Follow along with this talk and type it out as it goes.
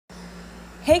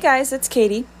Hey guys, it's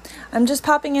Katie. I'm just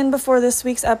popping in before this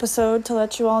week's episode to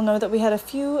let you all know that we had a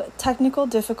few technical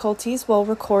difficulties while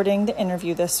recording the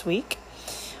interview this week.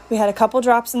 We had a couple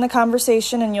drops in the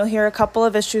conversation and you'll hear a couple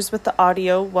of issues with the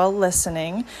audio while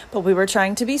listening, but we were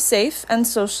trying to be safe and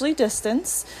socially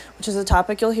distance, which is a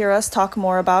topic you'll hear us talk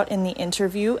more about in the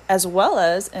interview as well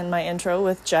as in my intro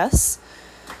with Jess.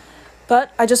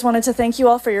 But I just wanted to thank you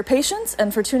all for your patience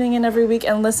and for tuning in every week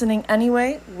and listening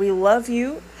anyway. We love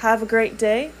you. Have a great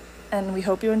day, and we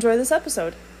hope you enjoy this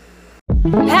episode.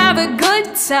 Have a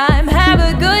good time,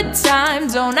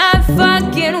 don't I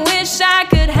fucking wish I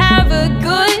could have a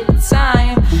good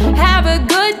time. Have a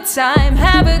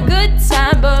good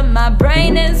time, but my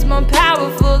brain is more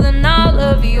powerful than all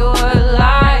of your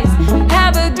lies.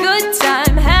 Have a good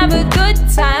time,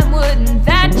 wouldn't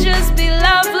that just be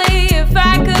lovely if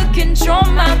I could control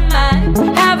my mind?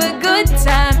 Have a good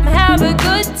time,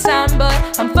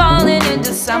 but I'm falling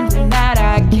into something that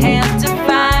I can't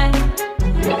define.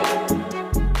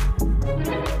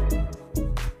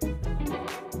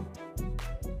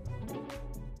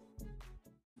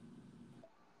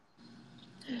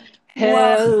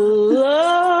 Hello,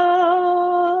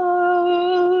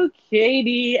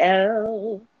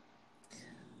 KDL.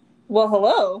 Well,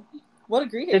 hello. What a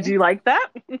greeting. Did you like that?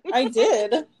 I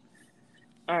did.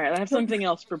 All right, I have something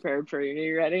else prepared for you. Are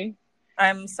you ready?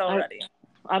 I'm so ready.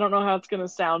 I don't know how it's going to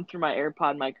sound through my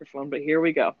AirPod microphone, but here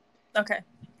we go. Okay.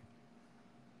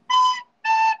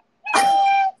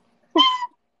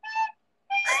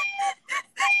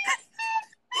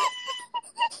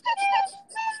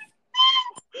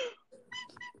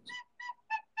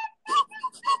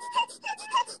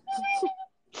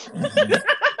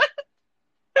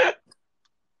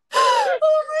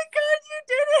 Oh my God, you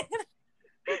did it!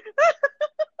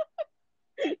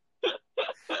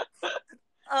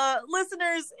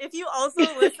 Listeners, if you also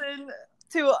listen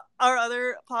to our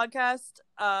other podcast,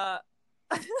 I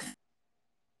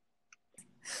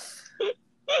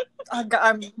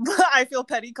feel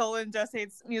petty, Jess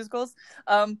hates musicals.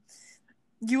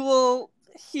 You will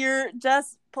hear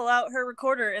Jess pull out her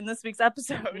recorder in this week's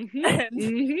episode.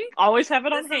 And Always have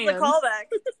it on hand. This is a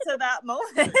callback to that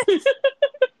moment.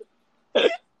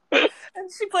 And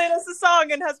she played us a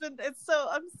song and I'm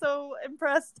so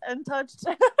impressed and touched.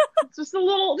 It's just a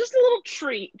little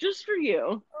treat just for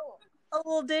you. Oh, a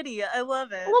little ditty. I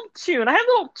love it. A little tune. I have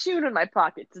a little tune in my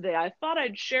pocket today. I thought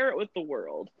I'd share it with the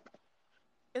world.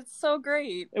 It's so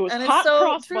great. It was and hot it's so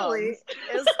cross truly.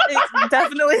 buns. It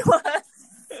definitely was.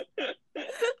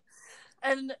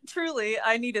 And truly,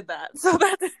 I needed that. So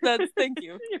that's thank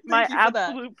you. My Thank you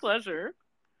absolute pleasure.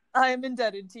 I am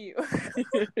indebted to you.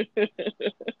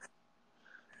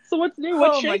 So what's new?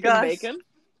 What's shaking, bacon?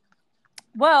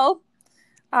 Well,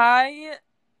 I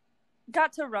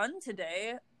got to run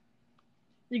today.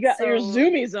 You got your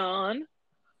zoomies on.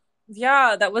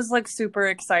 Yeah, that was like super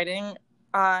exciting.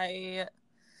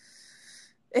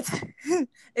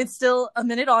 It's still a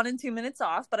minute on and 2 minutes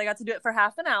off, but I got to do it for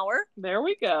half an hour. There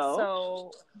we go.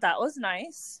 So that was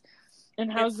nice. And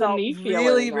how's the knee feeling?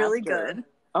 Really, really good.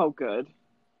 Oh, good.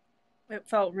 It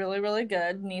felt really, really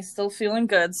good. Knee's still feeling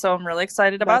good, so I'm really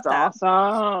excited about that. That's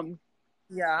awesome.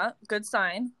 Yeah, good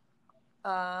sign.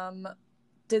 Been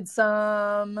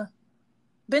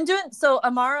doing, so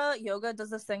Amara Yoga does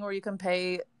this thing where you can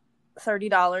pay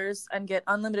 $30 and get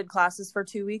unlimited classes for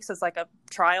 2 weeks as like a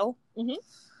trial. Mm-hmm.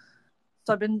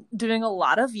 So I've been doing a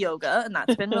lot of yoga, and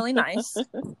that's been really nice.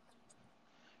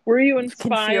 Were you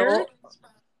inspired? Can feel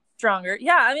stronger.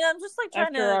 Yeah, I mean, I'm just like trying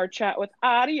After our chat with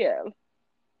Ariel.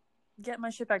 Get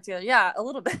my shit back together. Yeah, a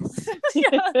little bit.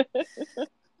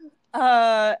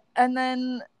 And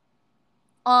then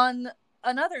on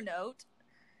another note,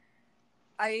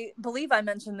 I believe I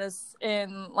mentioned this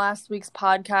in last week's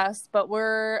podcast, but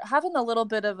we're having a little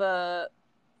bit of a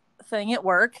thing at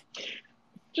work.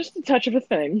 Just a touch of a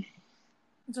thing.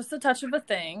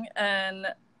 And,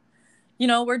 you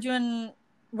know,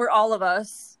 we're all of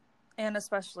us, and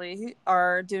especially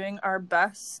are doing our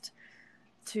best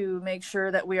to make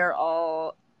sure that we are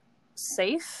all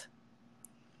safe.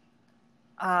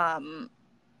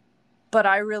 But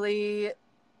I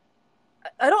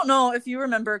don't know if you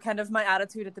remember kind of my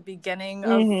attitude at the beginning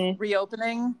of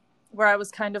reopening, where I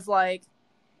was kind of like,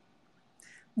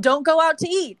 don't go out to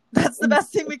eat. That's the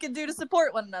best thing we can do to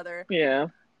support one another. Yeah.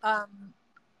 And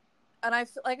I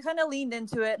kind of leaned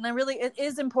into it, and it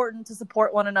is important to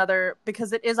support one another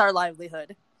because it is our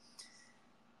livelihood.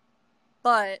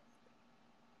 But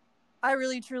I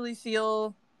really truly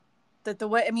feel that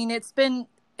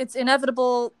it's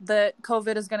inevitable that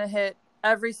COVID is going to hit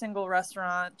every single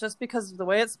restaurant just because of the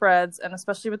way it spreads, and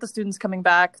especially with the students coming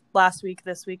back last week,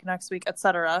 this week, next week,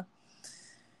 etc.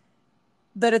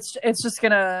 that it's just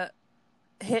gonna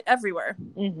hit everywhere.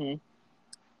 Mm-hmm.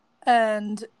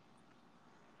 And,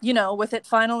 you know, with it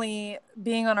finally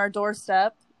being on our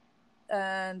doorstep,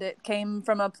 and it came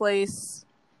from a place,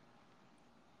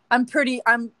 I'm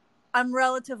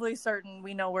relatively certain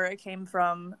we know where it came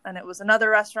from, and it was another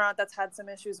restaurant that's had some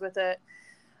issues with it.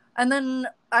 And then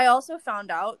I also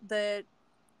found out that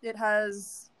it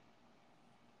has,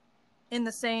 in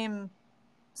the same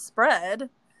spread,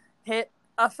 hit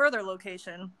a further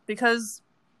location because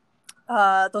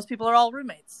those people are all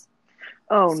roommates.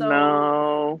 Oh, So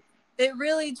no. it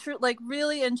really,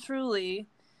 really and truly,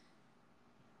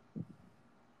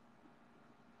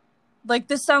 like,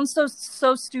 this sounds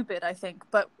so stupid, I think,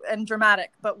 and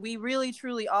dramatic, but we really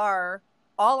truly are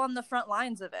all on the front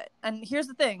lines of it. And here's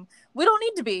the thing: we don't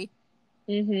need to be.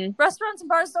 Mm-hmm. Restaurants and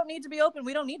bars don't need to be open.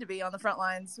 We don't need to be on the front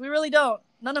lines. We really don't.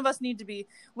 None of us need to be.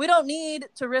 We don't need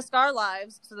to risk our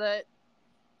lives so that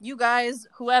you guys,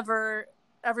 whoever,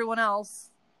 everyone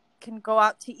else, can go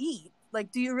out to eat.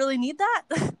 Like, do you really need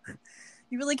that?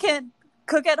 You really can't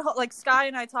cook at home. Like, Sky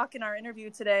and I talk in our interview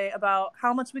today about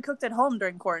how much we cooked at home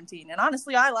during quarantine. And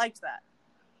honestly, I liked that.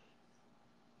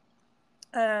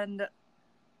 And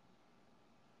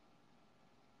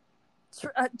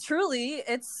truly,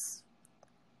 it's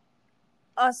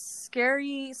a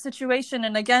scary situation.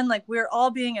 And again, like, we're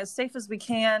all being as safe as we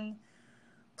can.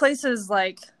 Places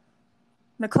like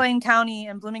McLean County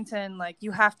and Bloomington, like,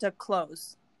 you have to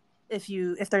close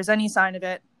if there's any sign of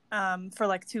it for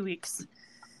like 2 weeks.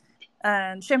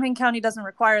 And Champaign County doesn't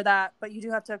require that, but you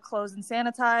do have to close and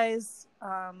sanitize.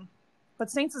 But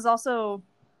Saints is also,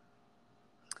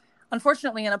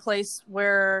 unfortunately, in a place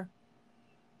where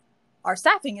our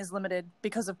staffing is limited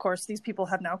because, of course, these people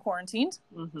have now quarantined.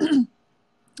 Mm-hmm.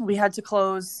 We had to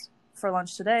close for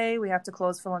lunch today. We have to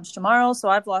close for lunch tomorrow. So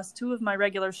I've lost 2 of my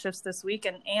regular shifts this week,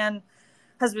 and Anne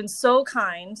has been so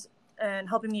kind and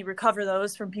helping me recover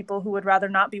those from people who would rather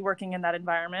not be working in that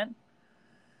environment.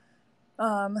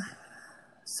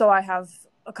 So I have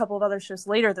a couple of other shifts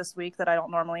later this week that I don't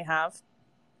normally have.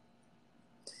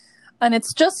 And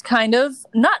it's just kind of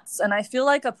nuts. And I feel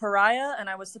like a pariah. And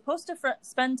I was supposed to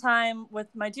spend time with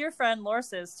my dear friend Laura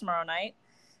Sis tomorrow night.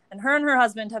 And her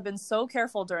husband have been so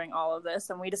careful during all of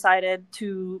this. And we decided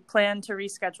to plan to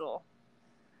reschedule.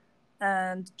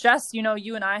 And Jess, you know,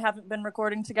 you and I haven't been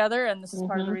recording together. And this is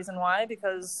part of the reason why,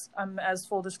 because I'm as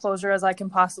full disclosure as I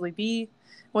can possibly be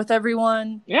with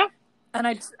everyone. Yeah. And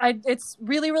I it's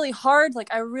really, really hard.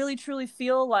 Like, I really, truly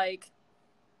feel like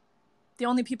the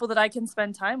only people that I can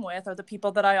spend time with are the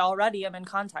people that I already am in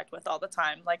contact with all the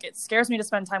time. Like, it scares me to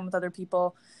spend time with other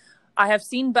people. I have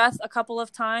seen Beth a couple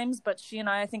of times, but she and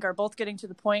I think, are both getting to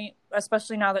the point,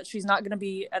 especially now that she's not going to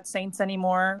be at Saints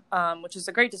anymore, which is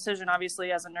a great decision,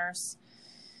 obviously, as a nurse.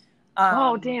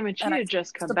 Oh, damn it. She had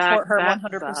just come back. Support her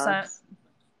 100%. Sucks.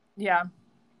 Yeah.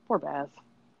 Poor Beth.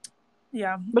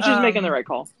 Yeah. But she's making the right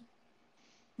call.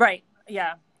 Right.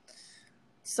 Yeah.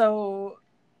 So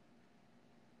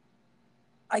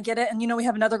I get it. And, you know, we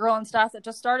have another girl on staff that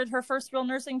just started her first real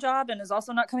nursing job and is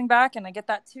also not coming back. And I get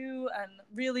that too. And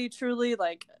really, truly,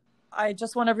 like, I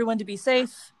just want everyone to be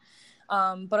safe.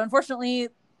 But unfortunately,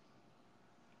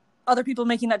 other people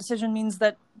making that decision means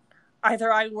that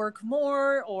either I work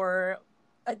more, or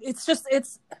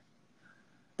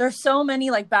there's so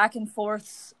many, like, back and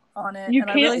forths on it. You and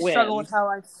can't I really win. struggle with how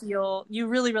I feel. You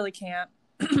really, really can't.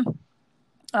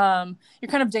 You're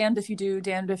kind of damned if you do,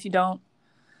 damned if you don't.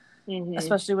 Mm-hmm.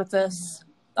 Especially with this.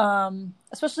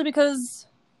 Especially because,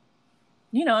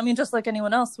 you know, I mean, just like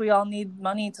anyone else, we all need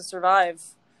money to survive.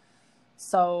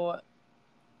 So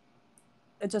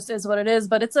it just is what it is.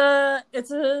 But it's a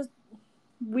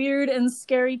weird and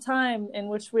scary time in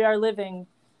which we are living.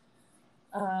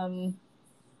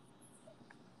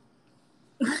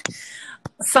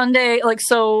 Sunday, like,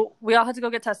 so we all had to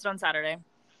go get tested on Saturday.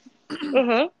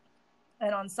 Uh-huh.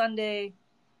 And on Sunday,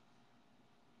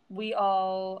 we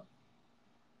all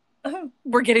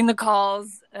were getting the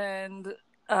calls, and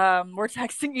we're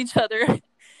texting each other,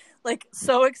 like,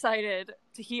 so excited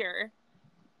to hear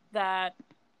that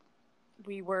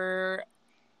we were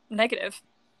negative.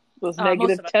 Those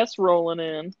negative tests rolling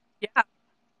in. Yeah.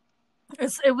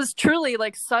 It was truly,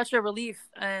 like, such a relief.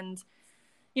 And,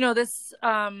 you know, this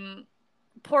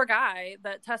poor guy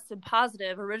that tested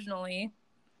positive originally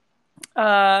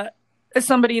is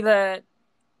somebody that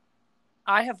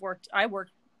I worked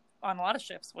on a lot of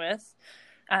shifts with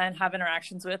and have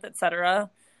interactions with,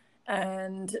 etc.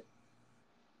 And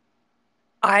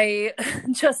I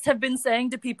just have been saying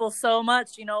to people so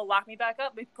much, you know, lock me back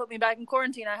up, put me back in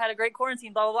quarantine. I had a great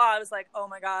quarantine, blah, blah, blah. I was like, oh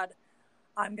my God,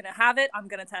 I'm going to have it. I'm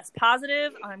going to test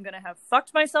positive. I'm going to have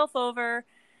fucked myself over.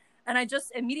 And I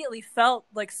just immediately felt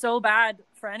like so bad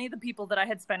for any of the people that I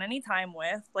had spent any time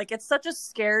with. Like, it's such a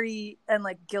scary and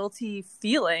like guilty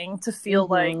feeling to feel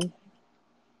like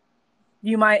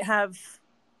you might have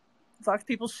fucked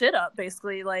people's shit up,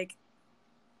 basically. Like,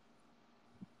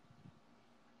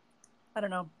 I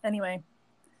don't know. Anyway,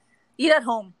 eat at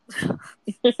home.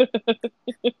 Those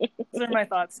are my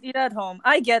thoughts. Eat at home.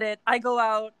 I get it. I go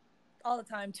out all the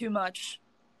time, too much.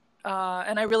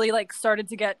 And I really like started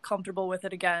to get comfortable with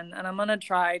it again. And I'm going to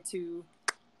try to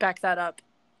back that up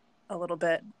a little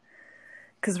bit.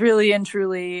 Because really and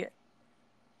truly,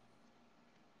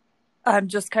 I'm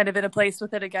just kind of in a place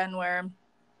with it again where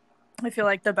I feel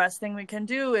like the best thing we can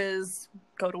do is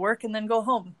go to work and then go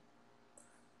home.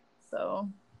 So,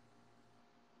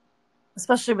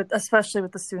 especially with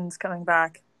the students coming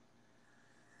back.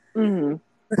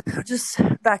 Just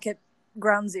back at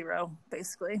ground zero,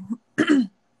 basically.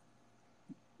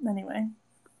 Anyway,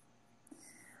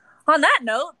 on that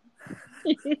note,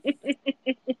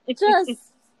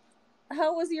 Jess,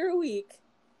 how was your week?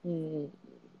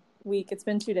 It's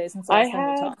been 2 days since last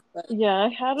time we talked. But... Yeah, I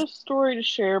had a story to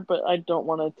share, but I don't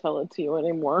want to tell it to you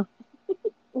anymore.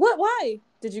 What? Why?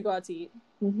 Did you go out to eat?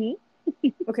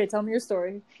 Okay, tell me your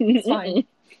story. It's fine.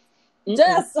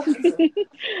 Jess!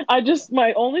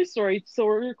 My only story, so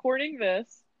we're recording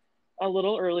this a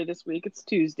little early this week. It's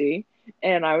Tuesday,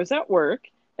 and I was at work.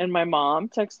 And my mom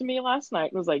texted me last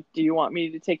night and was like, do you want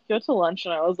me to take you to lunch?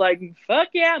 And I was like, fuck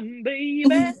yeah, baby.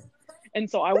 And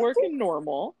so I work in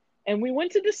Normal, and we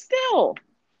went to Distill. Oh,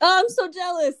 I'm so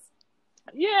jealous.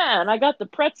 Yeah, and I got the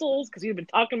pretzels, because you've been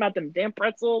talking about them damn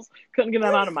pretzels. Couldn't get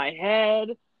them out of my head.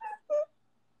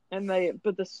 And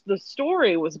the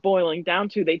story was boiling down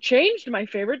to, they changed my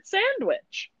favorite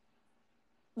sandwich.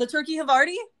 The turkey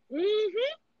Havarti?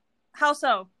 How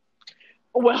so?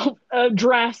 Well,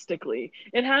 drastically.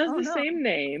 It has the same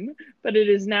name, but it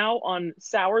is now on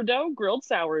sourdough, grilled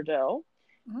sourdough.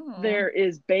 There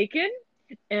is bacon,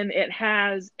 and it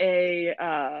has a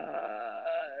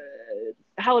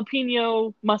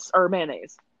jalapeno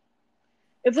mayonnaise.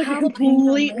 It's like a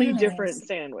completely different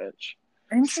sandwich.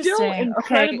 Interesting. Still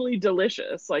incredibly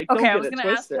delicious. Like, don't I was going to to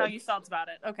ask how you felt about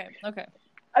it. Okay.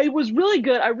 It was really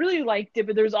good. I really liked it,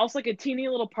 but there's also like a teeny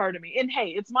little part of me. And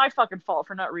hey, it's my fucking fault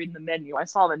for not reading the menu. I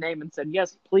saw the name and said,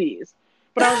 yes, please.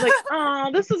 But I was like,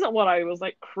 oh, this isn't what I was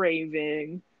like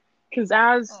craving. Because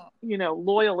as,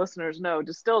 loyal listeners know,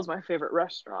 Distill is my favorite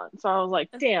restaurant. So I was like,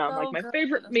 damn, like my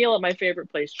favorite meal at my favorite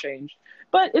place changed.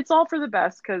 But it's all for the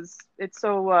best because it's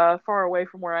so far away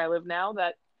from where I live now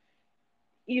that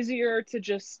easier to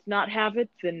just not have it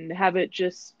than have it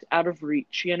just out of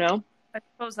reach, I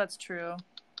suppose that's true.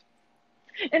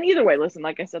 And either way, listen,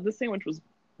 like I said, the sandwich was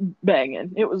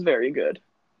banging. It was very good.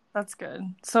 That's good.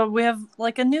 So we have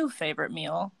like a new favorite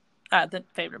meal at the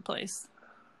favorite place.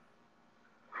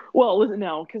 Well, listen,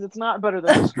 no, because it's not better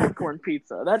than the street corn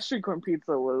pizza. That street corn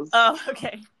pizza was... Oh,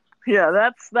 okay. Yeah,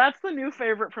 that's the new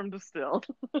favorite from Distill.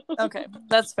 Okay,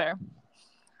 that's fair.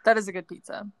 That is a good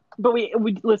pizza. But we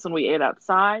ate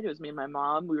outside. It was me and my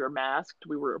mom. We were masked.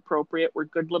 We were appropriate. We're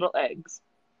good little eggs.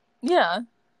 Yeah.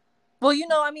 Well,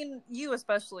 you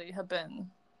especially have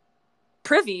been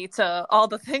privy to all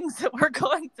the things that we're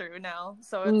going through now.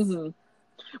 So it's...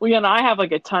 Well, and I have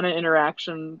like a ton of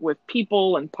interaction with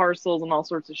people and parcels and all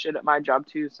sorts of shit at my job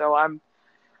too. So I'm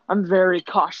very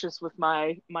cautious with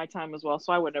my time as well.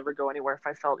 So I would never go anywhere if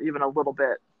I felt even a little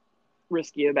bit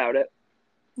risky about it.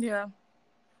 Yeah.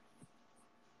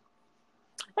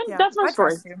 And that's my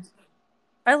story.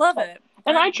 I love it.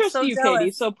 And I trust you, jealous.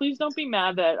 Katie, so please don't be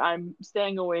mad that I'm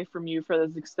staying away from you for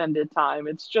this extended time.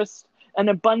 It's just an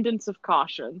abundance of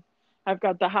caution. I've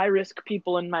got the high-risk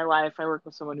people in my life. I work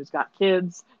with someone who's got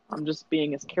kids. I'm just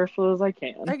being as careful as I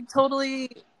can. I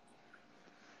totally...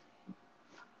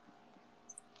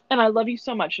 And I love you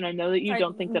so much, and I know that you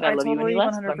don't think that I love totally you any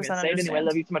less, but I'm going to say it anyway. I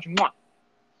love you so much. Mwah.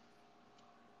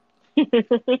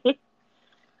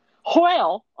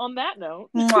 Well, on that note...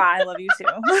 Mwah, I love you too.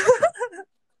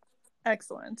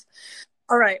 Excellent.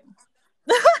 All right.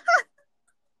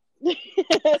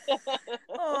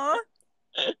 Aw.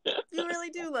 You really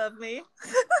do love me.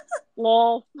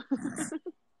 Lol.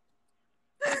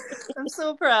 I'm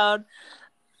so proud.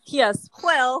 Yes.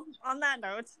 Well, on that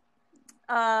note,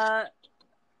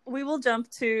 we will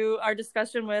jump to our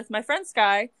discussion with my friend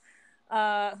Sky,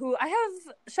 who I have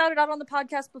shouted out on the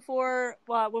podcast before.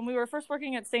 When we were first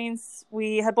working at Saints,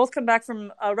 we had both come back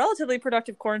from a relatively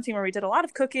productive quarantine where we did a lot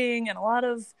of cooking and a lot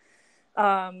of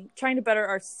trying to better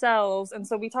ourselves. And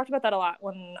so we talked about that a lot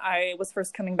when I was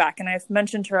first coming back. And I've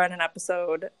mentioned her in an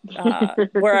episode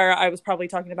where I was probably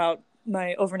talking about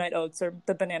my overnight oats or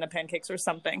the banana pancakes or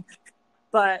something.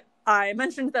 But I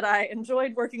mentioned that I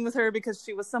enjoyed working with her because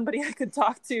she was somebody I could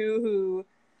talk to who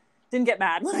didn't get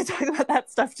mad when I talk about that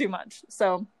stuff too much.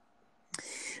 So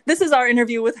this is our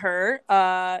interview with her.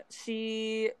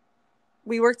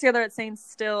 We work together at Saints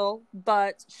still,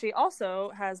 but she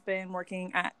also has been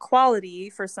working at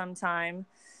Quality for some time.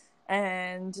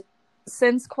 And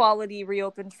since Quality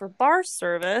reopened for bar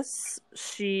service,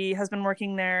 she has been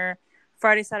working there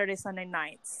Friday, Saturday, Sunday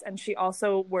nights. And she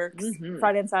also works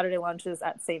Friday and Saturday lunches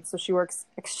at Saints. So she works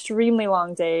extremely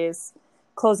long days,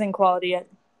 closing Quality at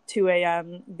 2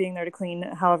 a.m., being there to clean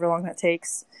however long that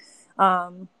takes.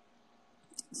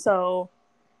 So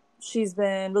she's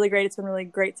been really great. It's been really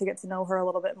great to get to know her a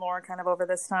little bit more kind of over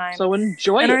this time. So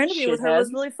enjoy it, and our interview with her shitheads.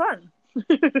 was really fun.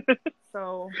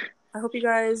 So I hope you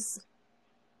guys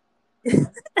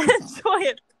enjoy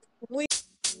it.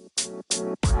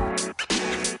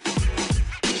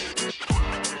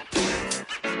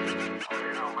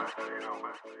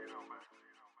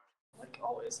 Like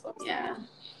always. Yeah.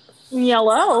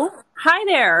 Hello. Hi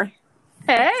there.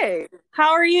 Hey.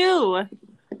 How are you?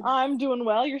 I'm doing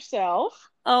well. Yourself?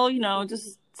 Oh,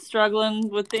 just struggling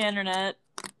with the internet.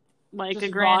 Like Just a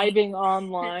granny. vibing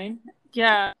online.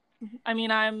 Yeah. I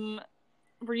mean,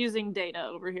 we're using data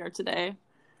over here today,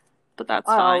 but that's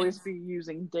I'll fine. always be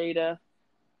using data.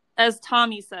 As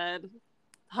Tommy said,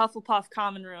 Hufflepuff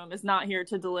Common Room is not here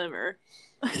to deliver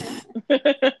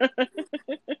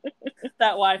that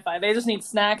Wi-Fi. They just need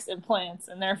snacks and plants,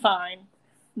 and they're fine.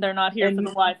 They're not here for the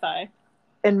Wi-Fi.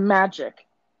 And magic.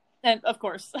 And, of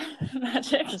course,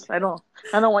 magic. I don't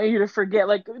want you to forget,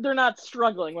 like, they're not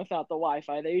struggling without the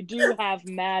Wi-Fi. They do have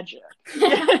magic.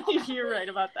 Yeah, you're right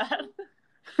about that.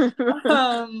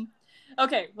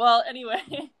 Okay, well, anyway,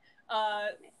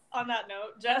 on that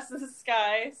note, Jess, this is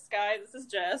Sky. Sky, this is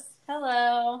Jess.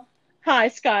 Hello. Hi,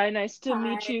 Sky. Nice to Hi.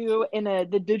 meet you in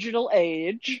the digital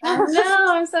age. Oh,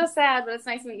 no, I'm so sad, but it's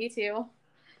nice to meet you too.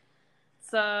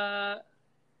 It's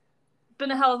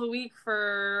been a hell of a week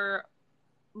for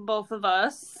both of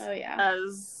us. Oh, yeah.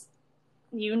 As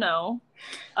you know.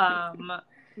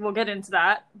 We'll get into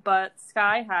that, but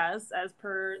Sky has, as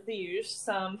per the usual,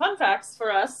 some fun facts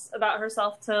for us about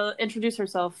herself to introduce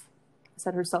herself. I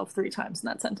said herself 3 times in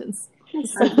that sentence.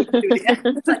 It's like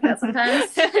that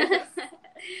sometimes.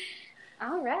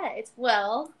 All right.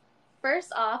 Well,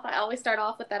 first off, I always start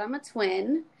off with that I'm a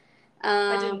twin.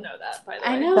 I didn't know that, by the way.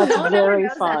 I know. That's no one ever very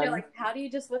knows that. fun. They're like, how do you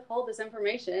just withhold this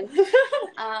information?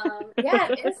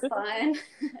 Yeah, it is fun.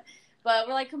 But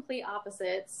we're like complete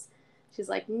opposites. She's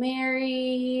like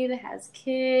married, has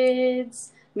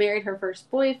kids, married her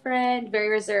first boyfriend, very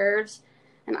reserved.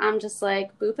 And I'm just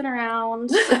like booping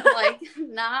around, like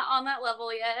not on that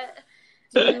level yet.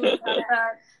 Do you have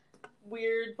that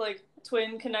weird, like,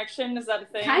 twin connection? Is that a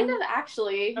thing? Kind of,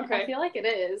 actually. Okay. I feel like it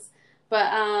is.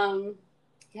 But,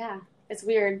 yeah, it's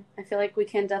weird. I feel like we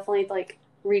can definitely, like,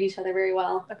 read each other very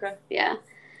well. Okay. Yeah.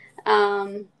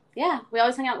 Yeah, we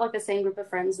always hang out with, like, the same group of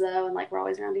friends, though, and, like, we're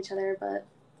always around each other, but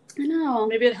I know.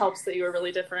 Maybe it helps that you were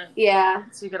really different. Yeah,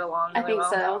 So you get along I really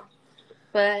think well. so.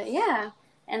 But, yeah.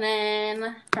 And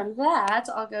then from that,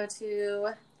 I'll go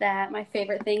to that my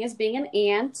favorite thing is being an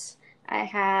aunt. I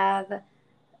have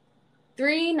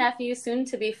 3 nephews, soon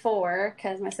to be 4,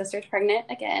 because my sister's pregnant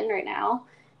again right now,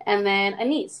 and then a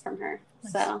niece from her.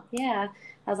 Nice. So, yeah.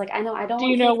 I was like, I know, I don't Do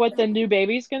want you know kids. what the new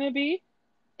baby's going to be?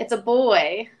 It's a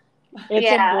boy. It's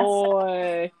Yeah, a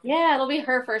boy. Yeah, it'll be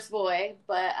her first boy,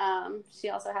 but she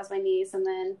also has my niece, and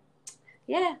then,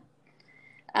 yeah.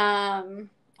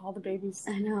 All the babies.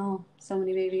 I know, so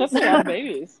many babies. That's a lot of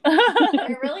babies.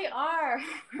 They really are.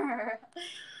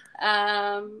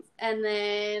 And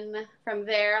then from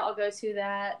there, I'll go to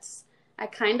that. I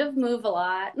kind of move a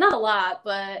lot. Not a lot,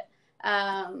 but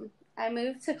I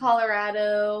moved to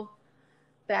Colorado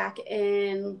back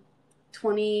in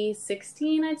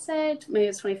 2016, I'd say. Maybe it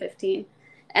was 2015.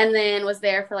 And then was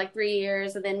there for like 3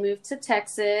 years, and then moved to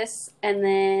Texas, and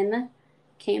then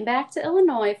came back to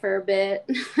Illinois for a bit.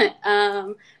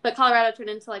 But Colorado turned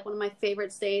into like one of my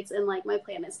favorite states, and like my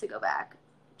plan is to go back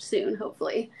soon,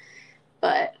 hopefully.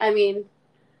 But I mean,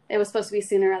 it was supposed to be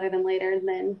sooner rather than later, and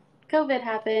then COVID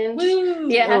happened. Woo!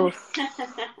 Yeah. Oof.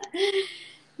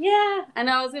 Yeah. I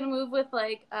know I was going to move with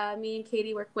like me and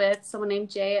Katie work with someone named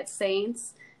Jay at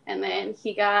Saints. And then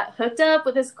he got hooked up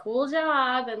with his cool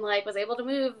job and like was able to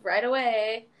move right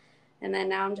away. And then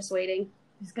now I'm just waiting.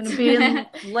 He's going to be in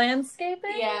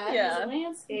landscaping? Yeah. He's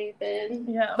landscaping.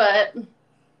 Yeah. But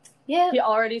yeah. He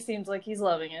already seems like he's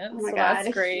loving it. Oh my so God. that's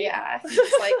great. Yeah. He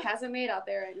just like hasn't made out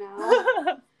there right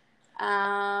now.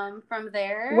 From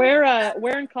there.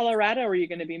 Where in Colorado are you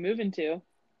going to be moving to?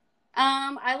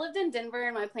 I lived in Denver,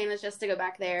 and my plan is just to go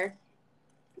back there.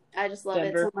 I just love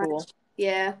Denver, it so much. cool.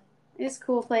 Yeah, it's a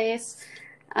cool place.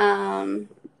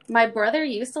 My brother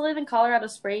used to live in Colorado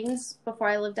Springs before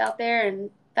I lived out there, and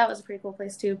that was a pretty cool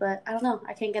place too. But I don't know,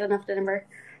 I can't get enough Denver.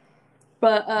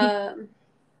 But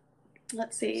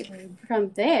let's see.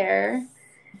 From there,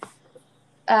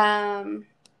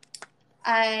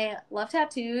 I love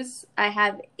tattoos. I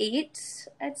have 8,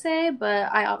 I'd say,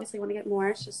 but I obviously want to get more.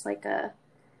 It's just like a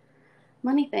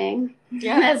money thing.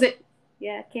 Yeah.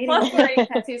 Katie Plus, wants to get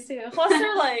tattoos too. Plus,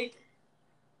 they're like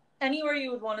anywhere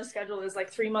you would want to schedule is like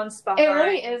 3 months behind. It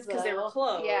really is because they were though.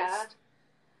 closed. Yeah.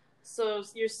 So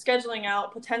you're scheduling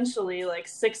out potentially like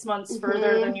 6 months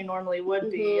further than you normally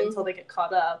would be until they get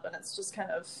caught up, and it's just kind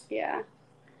of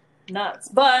nuts.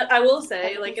 But I will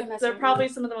say, like, they're probably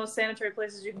some of the most sanitary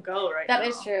places you can go right now. That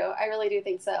is true. I really do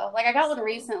think so. Like, I got one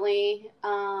recently.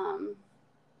 When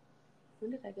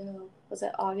did I go? Was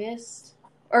it August?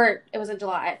 Or it was in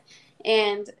July.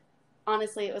 And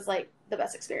honestly, it was like the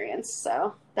best experience.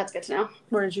 So that's good to know.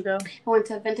 Where did you go? I went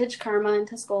to Vintage Karma in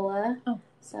Tuscola. Oh.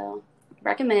 So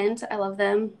recommend. I love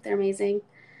them. They're amazing.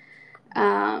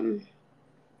 From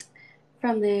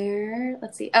there,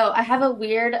 let's see. Oh, I have a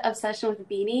weird obsession with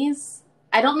beanies.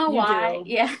 I don't know why. Do.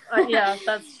 Yeah. Yeah,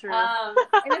 that's true. And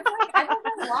it's like, I don't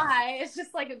know why. It's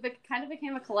just like it kind of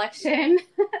became a collection.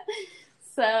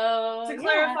 So to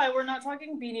clarify, we're not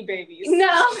talking Beanie Babies.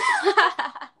 No.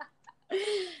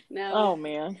 No. Oh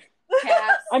man.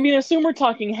 Hats. I mean, assume we're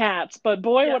talking hats, but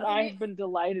boy, Yeah. would I have been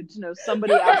delighted to know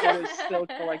somebody out there who's still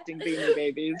collecting Beanie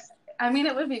Babies. I mean,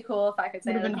 it would be cool if I could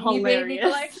say Would have the been Beanie Baby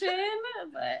hilarious. collection,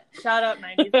 but Shout out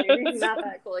 90s babies. not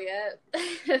that cool yet.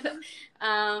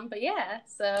 But yeah,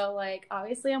 so like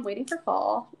obviously I'm waiting for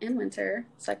fall and winter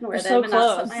so I can wear We're them so and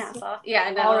not sweat close. my ass off. Yeah,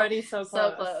 I know. Already so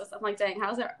close. So close. I'm like, dang,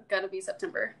 how's it gonna be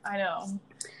September? I know.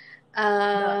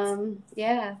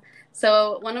 Yeah.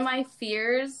 So one of my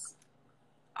fears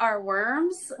are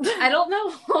worms. I don't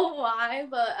know why,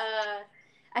 but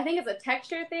I think it's a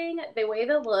texture thing, the way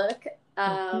they look.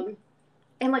 And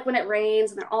like when it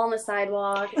rains and they're all on the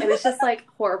sidewalk and it's just like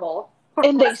horrible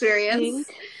And they experience.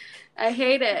 stink. I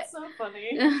hate it. It's so funny.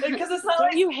 Because it's not Don't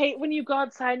like you hate when you go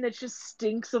outside and it just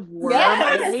stinks of worm?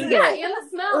 Yes, I hate yeah, it. and the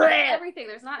smell of everything.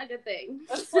 There's not a good thing.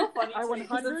 That's so funny. I to me,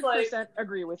 'cause 100% it's like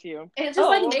agree with you. It just Oh,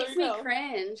 like well, makes there me you go.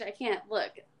 cringe. I can't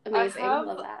look. Amazing. have-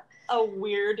 Love that. a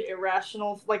weird,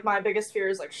 irrational. Like my biggest fear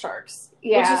is like sharks.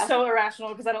 Yeah. Which is so irrational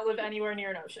because I don't live anywhere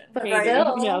near an ocean. But Maybe.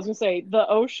 still. Yeah, I was gonna say the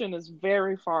ocean is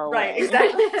very far away. Right.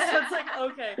 Exactly. So it's like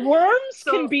okay. Worms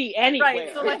So- can be anywhere.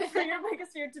 Right. So like for your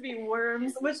biggest fear to be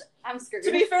worms, which I'm screwed.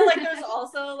 to be fair, like there's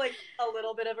also like a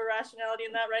little bit of irrationality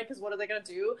in that, right? Because what are they gonna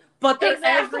do? But they're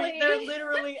Exactly. they're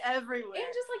literally everywhere. And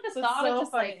just like the So it's thought so of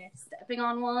just funny. like stepping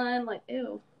on one, like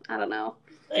ew, I don't know.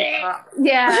 Yeah.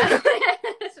 Yeah,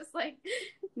 it's just like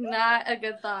not a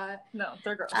good thought. No,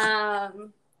 they're gross. I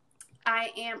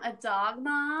am a dog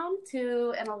mom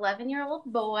to an 11-year-old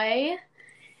boy.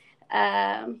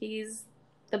 He's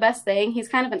the best thing. He's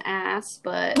kind of an ass,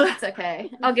 but it's okay.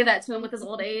 I'll give that to him with his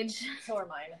old age. So are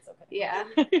mine. It's okay. Yeah.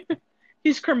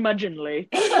 He's curmudgeonly.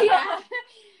 Yeah.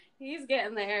 He's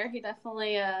getting there. He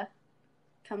definitely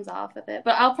comes off with it.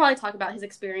 But I'll probably talk about his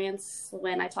experience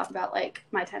when I talk about like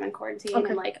my time in quarantine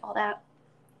and like all that.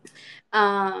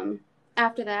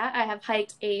 After that, I have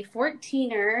hiked a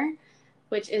 14er,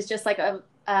 which is just like a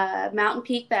mountain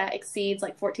peak that exceeds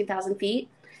like 14,000 feet.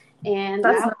 And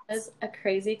That's that was a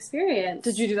crazy experience.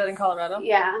 Did you do that in Colorado?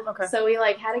 Yeah. Okay. So we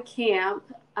like had a camp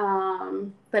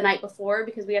the night before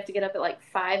because we have to get up at like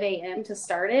 5 a.m. to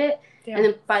start it. Damn. And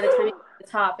then by the time you get to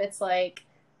the top, it's like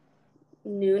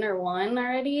noon or 1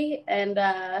 already. And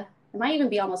it might even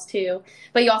be almost 2.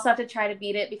 But you also have to try to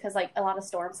beat it because like a lot of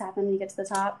storms happen when you get to the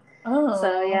top. Oh.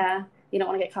 So yeah, you don't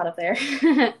want to get caught up there.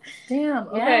 Damn.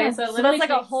 Okay. Yeah, so so that's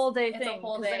like a takes- whole day It's thing. a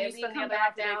whole 'cause then day. you And you spend the come other back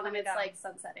half the day down and coming it's down. like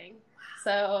sunsetting.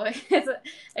 So it's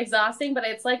exhausting, but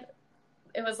it's like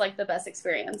it was like the best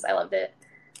experience. I loved it.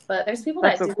 But there's people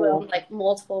That's that so do cool. like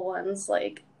multiple ones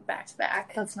like back to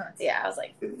back. That's nuts. Yeah, I was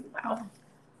like, wow.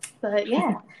 But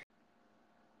yeah.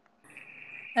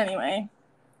 Anyway.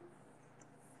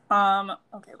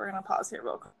 Okay, we're gonna pause here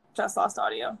real quick. Just lost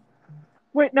audio.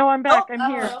 Wait, no, I'm back. Oh,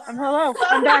 I'm here. oh. Hello.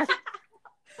 I'm back.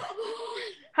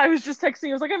 I was just texting.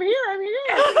 I was like, I'm here. I'm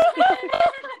here.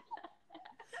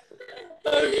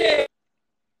 Okay.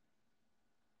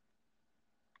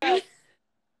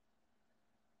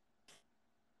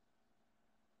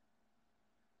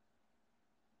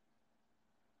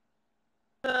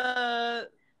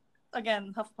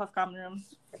 Again, Hufflepuff common room.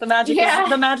 The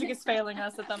magic is failing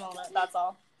us at the moment. That's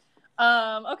all.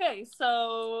 Okay,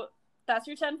 so that's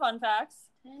your 10 fun facts.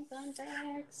 10 fun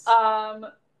facts.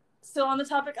 still on the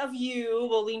topic of you,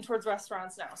 we'll lean towards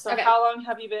restaurants now. So Okay. how long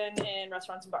have you been in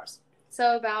restaurants and bars?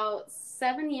 So about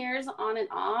 7 years on and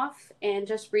off, and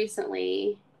just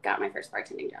recently got my first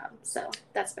bartending job. So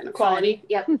that's been a Quality. fun,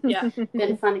 yep, Yeah.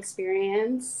 been a fun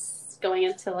experience going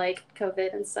into like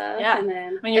COVID and stuff. Yeah. And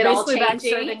then I mean, you're it all basically back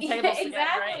changing. serving tables Yeah, again, right?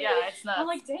 exactly. Yeah, it's nuts. I'm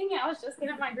like, dang it, I was just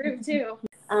getting my groove too.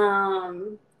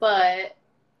 But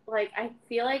like, I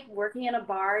feel like working in a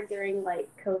bar during like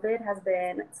COVID has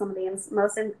been some of the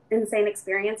most insane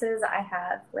experiences I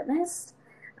have witnessed.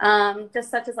 Just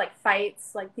such as like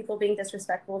fights, like people being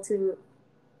disrespectful to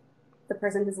the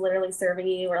person who's literally serving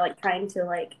you or like trying to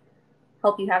like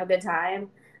help you have a good time.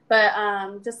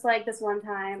 But just like this one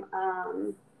time,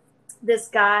 this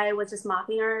guy was just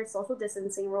mocking our social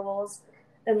distancing rules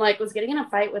and like was getting in a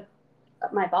fight with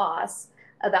my boss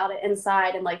about it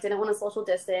inside and like didn't want to social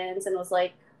distance and was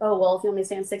like, oh, well, if you want me to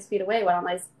stand 6 feet away, why don't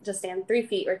I just stand 3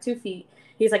 feet or 2 feet?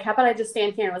 He's like, how about I just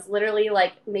stand here? And was literally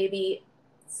like maybe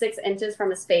 6 inches from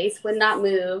his face, would not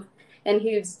move. And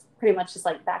he was pretty much just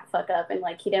like back fuck up and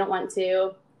like he didn't want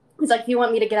to. He's like, if you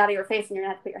want me to get out of your face and you're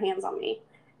gonna have to put your hands on me.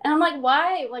 And I'm like,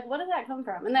 why? Like, what did that come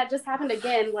from? And that just happened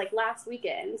again like last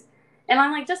weekend. And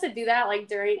I'm like, just to do that like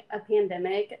during a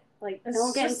pandemic, like It's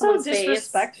don't get in just so someone's face.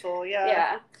 disrespectful.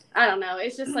 Yeah. I don't know.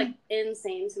 It's just like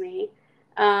insane to me.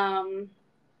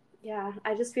 Yeah,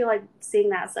 I just feel like seeing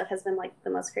that stuff has been like the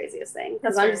most craziest thing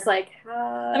because I'm just like,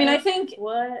 I mean, I think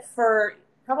what for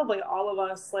probably all of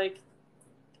us, like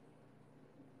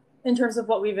in terms of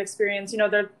what we've experienced, you know,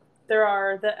 there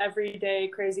are the everyday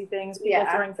crazy things, people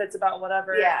throwing fits about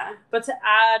whatever. Yeah. But to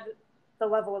add the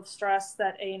level of stress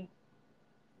that a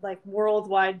like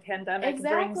worldwide pandemic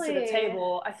brings to the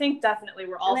table, I think definitely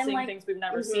we're all seeing like, things we've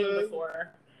never seen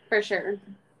before. For sure.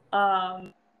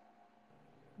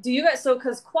 Do you guys, so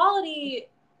because Quality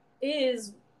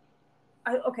is,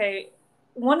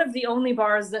 one of the only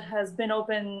bars that has been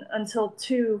open until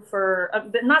 2 for,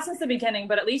 not since the beginning,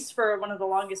 but at least for one of the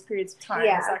longest periods of time.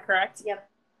 Yeah. Is that correct? Yep.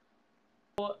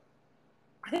 So,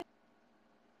 I think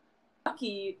I'm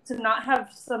lucky to not have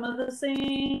some of the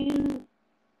same,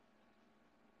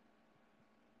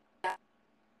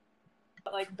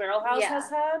 like Barrel House has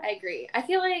had. I agree. I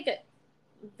feel like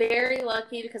very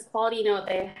lucky because Quality, you know what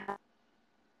they have.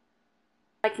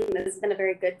 Like, this has been a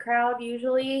very good crowd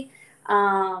usually.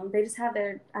 They just have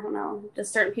their, I don't know,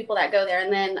 just certain people that go there.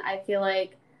 And then I feel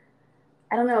like,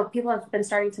 I don't know, people have been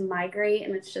starting to migrate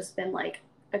and it's just been like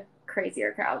a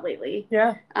crazier crowd lately.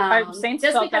 Yeah. Saints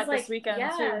just felt because, that this weekend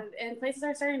too. And places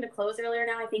are starting to close earlier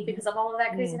now, I think, because of all of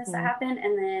that craziness that happened.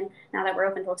 And then now that we're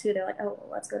open till 2, they're like, oh, well,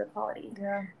 let's go to Quality.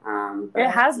 Yeah. But, it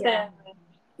has been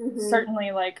certainly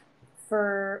like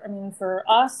for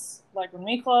us, like when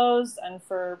we closed and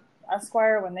for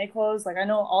Esquire when they closed, like I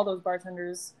know all those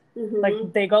bartenders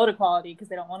like they go to Quality because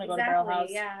they don't want to go to Barrel House.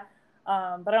 Yeah.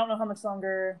 But I don't know how much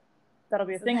longer that'll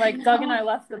be a thing. Like Doug and I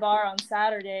left the bar on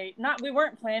Saturday. We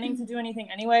weren't planning to do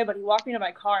anything anyway, but he walked me to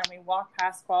my car and we walked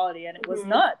past Quality and it was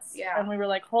nuts. Yeah. And we were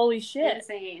like, holy shit.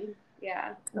 Insane.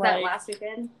 Yeah. Was like, that last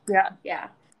weekend? Yeah. Yeah.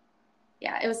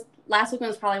 Yeah. It was last weekend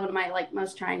was probably one of my like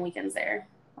most trying weekends there.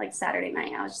 Like Saturday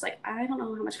night, I was just like, I don't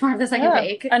know how much more of this I can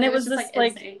make. And it was just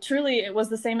like truly, it was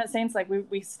the same at Saints. Like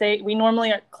we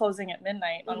normally are closing at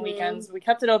midnight on weekends. We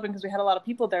kept it open because we had a lot of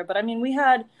people there. But I mean, we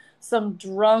had some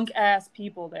drunk ass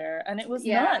people there, and it was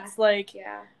nuts. Like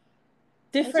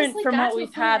different from what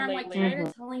we've had lately. I'm like tired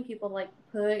of telling people to like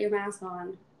put your mask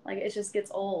on. Like it just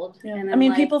gets old. Yeah. And then, I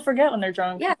mean, like, people forget when they're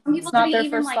drunk. Yeah, some people it's not don't their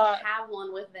even first like thought. have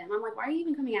one with them. I'm like, why are you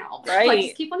even coming out? Right. Like,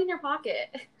 just keep one in your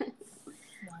pocket.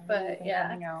 But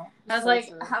yeah, I was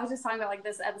like, I was just talking about like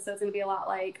this episode's gonna be a lot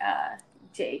like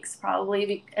Jake's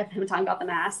probably of him talking about the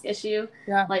mask issue.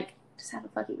 Yeah, like just have a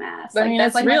fucking mask. I mean, that's,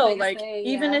 it's like, real. Like thing,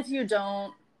 even if you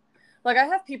don't, like I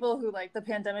have people who like the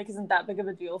pandemic isn't that big of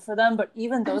a deal for them, but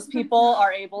even those people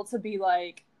are able to be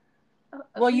like,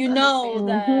 well, you know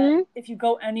that if you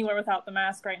go anywhere without the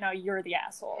mask right now, you're the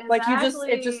asshole. Exactly. Like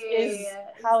it just is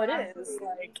how it is.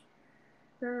 Like.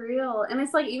 For real. And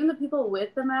it's like even the people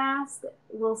with the mask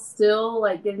will still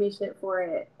like give me shit for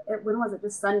it. When was it?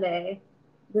 Just Sunday.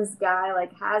 This guy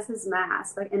like has his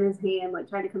mask like in his hand, like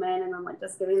trying to come in, and I'm like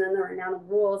just giving them the rundown of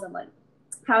rules and like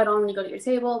have it on when you go to your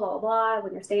table, blah blah blah,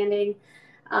 when you're standing.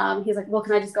 He's like, well,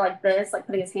 can I just go like this, like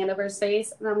putting his hand over his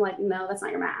face? And I'm like, no, that's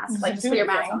not your mask. Like just put your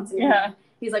mask on. Yeah.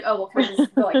 He's like, oh, well, can I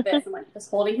just go like this? And like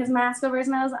just holding his mask over his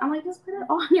nose. I'm like, just put it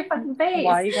on your fucking face.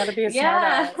 Why you gotta be a smart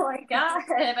ass? Oh my god.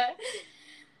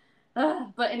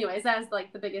 But anyways, that's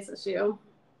like the biggest issue.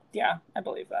 Yeah, I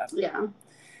believe that. Yeah.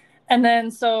 And then,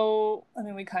 so, I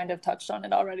mean, we kind of touched on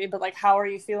it already, but like, how are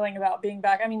you feeling about being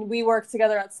back? I mean, we work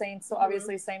together at Saints, so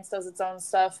obviously Saints does its own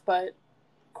stuff, but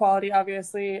quality,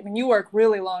 obviously. I mean, you work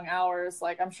really long hours.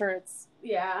 Like, I'm sure it's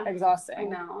exhausting. I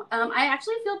know. I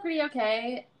actually feel pretty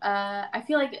okay. I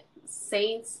feel like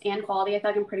Saints and quality, I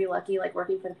feel like I'm pretty lucky, like,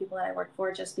 working for the people that I work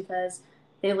for, just because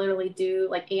they literally do,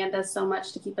 like, Anne does so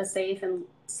much to keep us safe, and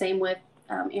same with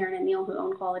Aaron and Neil, who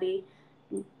own quality,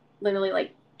 literally,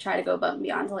 like, try to go above and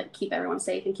beyond to, like, keep everyone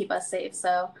safe and keep us safe.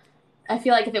 So I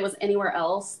feel like if it was anywhere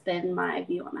else, then my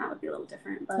view on that would be a little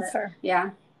different. But That's fair.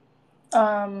 Yeah.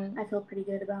 I feel pretty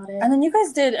good about it. And then you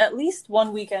guys did at least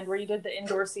one weekend where you did the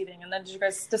indoor seating, and then did you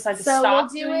guys decide to stop we'll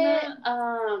do doing it.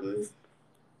 that?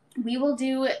 We will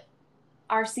do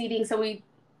our seating. So we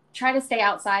try to stay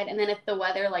outside, and then if the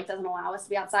weather, like, doesn't allow us to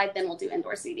be outside, then we'll do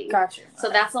indoor seating. Gotcha. So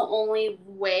that's the only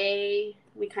way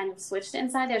we kind of switched to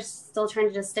inside. They're still trying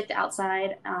to just stick to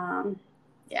outside.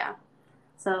 Yeah.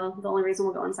 So the only reason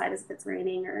we'll go inside is if it's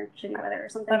raining or shitty weather or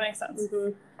something. That makes sense.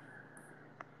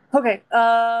 Mm-hmm. Okay.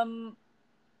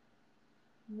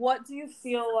 What do you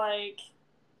feel like?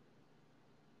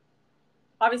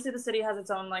 Obviously, the city has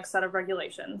its own, like, set of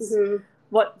regulations. Mm-hmm.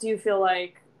 What do you feel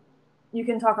like? You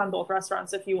can talk on both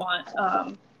restaurants if you want,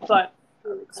 but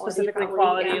specifically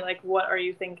quality, yeah. like, what are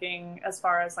you thinking as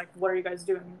far as, like, what are you guys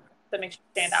doing that makes you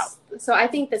stand out? So I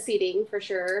think the seating for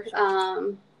sure.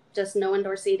 Just no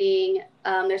indoor seating.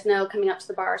 There's no coming up to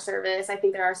the bar service. I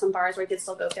think there are some bars where you can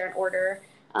still go there and order.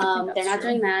 They're not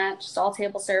doing that. Just all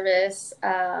table service.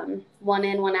 One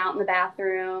in, one out in the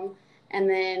bathroom, and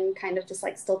then kind of just,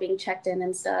 like, still being checked in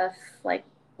and stuff, like,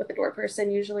 with the door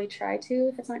person usually try to,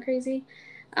 if it's not crazy.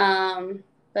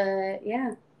 But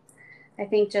yeah, I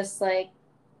think just, like,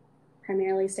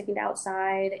 primarily sticking to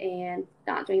outside and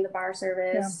not doing the bar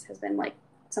service has been, like,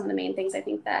 some of the main things I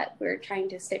think that we're trying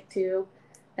to stick to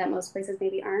that most places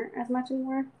maybe aren't as much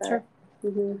anymore. But, Sure.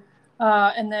 Mm-hmm.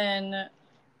 And then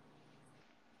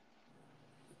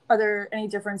are there any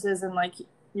differences in, like,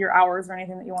 your hours or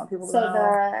anything that you want people to know? So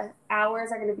the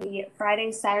hours are going to be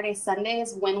Fridays, Saturdays,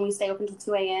 Sundays when we stay open till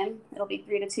 2 a.m. It'll be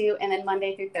 3 to 2. And then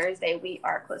Monday through Thursday, we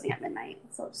are closing at midnight.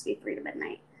 So it'll just be 3 to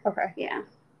midnight. Okay. Yeah.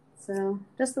 So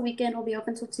just the weekend will be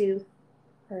open till 2.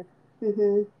 Good.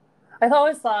 Mm-hmm. I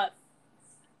always thought,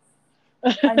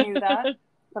 I knew that,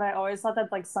 but I always thought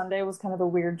that, like, Sunday was kind of a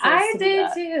weird choice. I to do did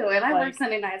that. too. And I Like, work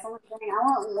Sunday nights. I'm like, I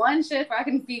want one shift where I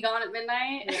can be gone at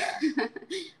midnight. Yeah.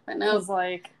 But It no, was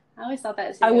like, I always thought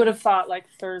that too. I would have thought, like,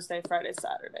 Thursday, Friday,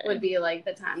 Saturday would be, like,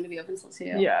 the time to be open till 2.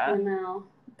 Yeah. I know.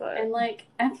 but And, like,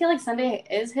 I feel like Sunday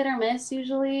is hit or miss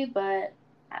usually, but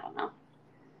I don't know.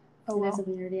 oh, It is well.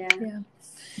 weird, yeah. Yeah.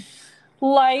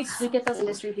 Life. We get those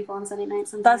industry people on Sunday nights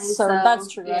sometimes. That's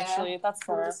true, yeah, actually. That's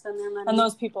they'll fair. just spend their money. And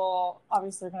those people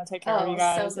obviously are going to take care of you Oh,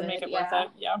 guys so and make good, it worth yeah. it.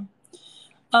 Yeah.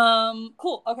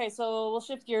 Cool. Okay, so we'll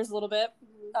shift gears a little bit.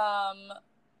 Talk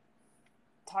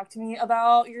to me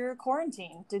about your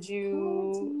quarantine. Did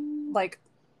you, like,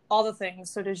 all the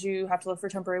things? So did you have to look for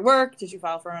temporary work? Did you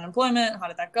file for unemployment? How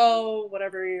did that go?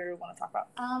 Whatever you want to talk about.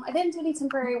 I didn't do any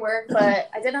temporary work, but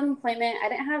I did unemployment. I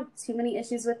didn't have too many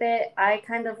issues with it. I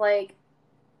kind of, like,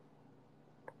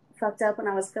 fucked up when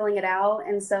I was filling it out,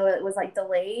 and so it was, like,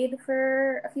 delayed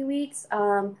for a few weeks.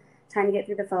 Trying to get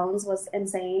through the phones was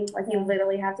insane. Like, you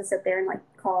literally have to sit there and, like,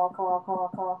 call.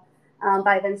 But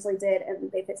I eventually did,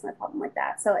 and they fixed my problem like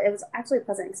that. So it was actually a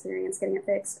pleasant experience getting it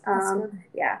fixed.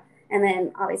 Yeah. And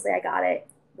then obviously I got it,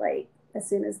 like, as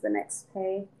soon as the next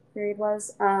pay period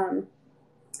was.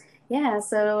 Yeah,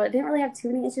 so I didn't really have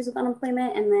too many issues with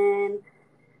unemployment. And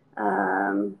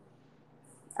then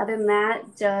other than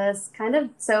that, just kind of,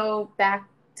 so back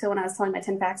to when I was telling my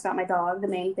 10 facts about my dog, the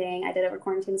main thing I did over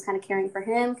quarantine was kind of caring for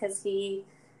him, because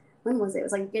when was it? It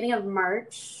was like beginning of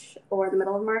March or the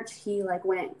middle of March, he, like,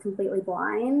 went completely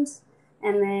blind.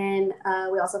 And then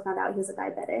we also found out he was a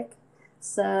diabetic.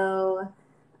 So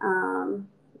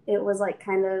it was, like,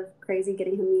 kind of crazy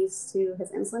getting him used to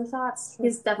his insulin shots.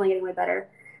 He's definitely getting way better.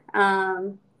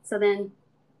 So then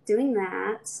doing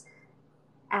that,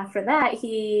 after that,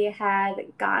 he had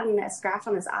gotten a scratch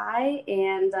on his eye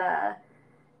and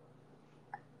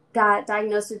got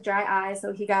diagnosed with dry eye.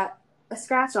 So he got a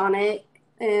scratch on it.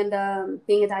 And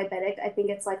being a diabetic, I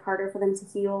think it's, like, harder for them to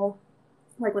heal,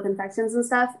 like, with infections and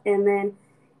stuff. And then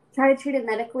tried to treat it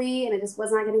medically, and it just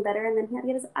was not getting better. And then he had to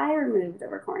get his eye removed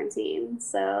over quarantine.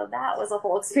 So that was a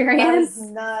whole experience. That is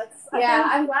nuts. Yeah,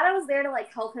 I'm glad I was there to,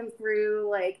 like, help him through,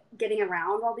 like, getting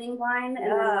around while being blind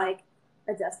and then, like,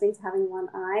 adjusting to having one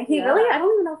eye. He really, I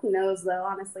don't even know if he knows, though,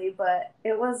 honestly, but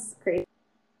it was crazy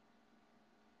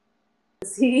to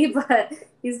see, but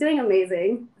he's doing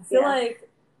amazing. I feel like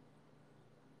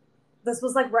this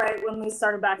was, like, right when we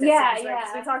started back at Sam's, right?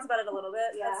 'Cause we talked about it a little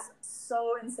bit. Yeah. That's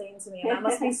so insane to me. That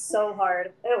must be so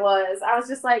hard. It was. I was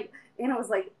just like, Anna was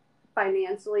like,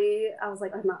 financially, I was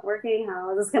like, I'm not working. How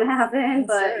is this gonna happen?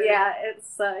 But Sure. yeah, it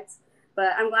sucked.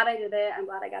 But I'm glad I did it. I'm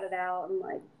glad I got it out and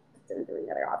like didn't do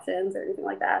any other options or anything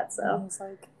like that. So It's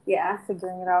like yeah,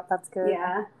 figuring it out. That's good.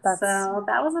 yeah. That's So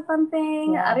that was a fun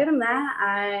thing. Yeah. Other than that,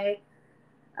 I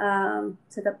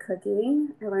took up cooking.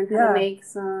 I learned how Yeah. to make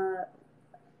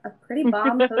a pretty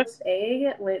bomb poached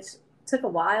egg, which took a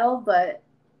while, but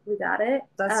we got it.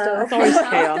 That's still- That's always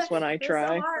chaos when I It was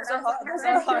try. So hard. Those are hard- those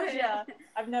are hard, yeah.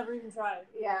 I've never even tried.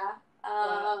 Yeah.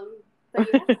 But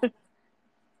yeah.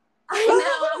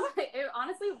 I know. It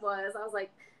honestly was. I was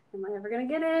like, am I ever gonna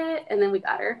get it? And then we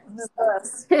got her.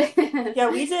 Yeah,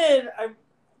 we did. I've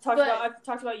talked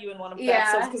But- about you in one of the Yeah.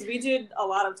 episodes because we did a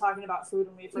lot of talking about food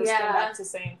when we first came Yeah. back to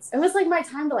Saints. It was like my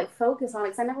time to like focus on it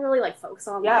because I never really like focused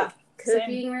on Yeah, like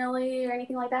cooking really or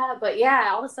anything like that. But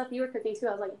yeah, all the stuff you were cooking too,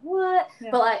 I was like, what?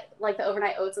 Yeah. But like the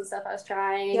overnight oats and stuff I was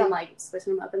trying Yeah. and like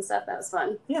switching them up and stuff. That was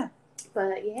fun. Yeah.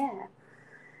 But yeah.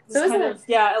 It's So kind is of,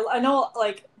 yeah, I know,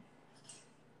 like,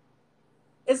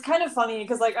 it's kind of funny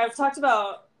because, like, I've talked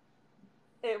about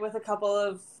it with a couple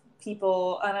of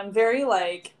people, and I'm very,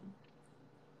 like,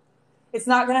 it's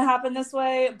not going to happen this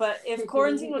way, but if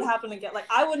quarantine would happen again, like,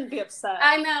 I wouldn't be upset.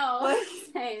 I know. Like-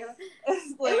 Same.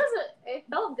 It's like, It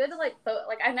felt good to like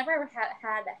like I never ever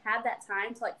had that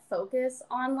time to like focus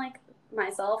on like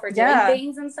myself or doing Yeah.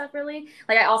 things and stuff really.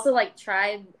 Like I also like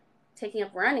tried taking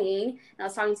up running and I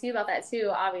was talking to you about that too.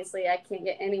 Obviously I can't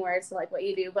get anywhere to like what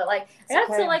you do, but like I got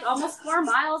okay. to like almost 4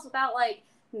 miles without like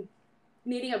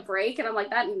needing a break and I'm like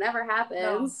that never happens.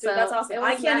 no, dude, So that's awesome. it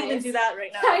I was can't even nice. do that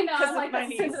right now. I know, 'cause I'm of like my that's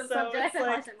knees, sensitive so subject. it's I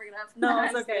like, shouldn't bring it up. no, I'm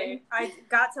it's just okay. kidding. I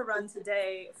got to run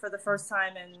today for the first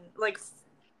time in, like,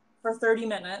 for 30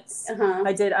 minutes. Uh-huh.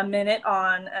 I did a minute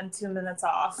on and 2 minutes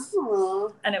off.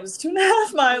 Oh. And it was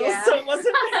 2.5 miles, Yeah. so it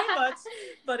wasn't very much,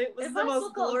 but it was It the must most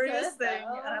look all glorious good, thing.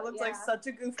 though. And I looked like Yeah. such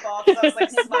a goofball because I was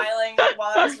like smiling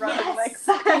while I was running, like,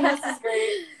 fucking, this is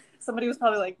great. Somebody was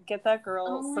probably like, get that girl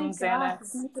Oh some my Xanax.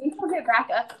 gosh. Do you think we'll get back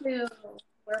up to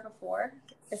where before?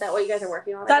 Is that what you guys are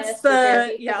working on? I That's guess, the, with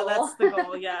therapy, yeah, goal? that's the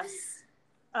goal, yes.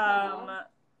 Aw.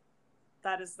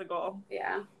 That is the goal.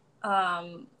 Yeah.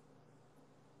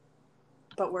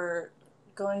 But we're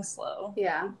going slow.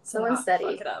 Yeah. to Slow and not steady.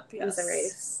 Fuck it up, yes. It's a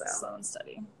race, so. Slow and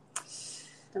steady.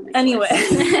 Don't make Anyway.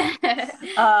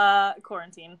 noise.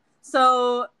 Quarantine.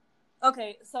 So,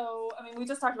 okay, so, I mean, we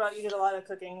just talked about you did a lot of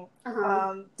cooking.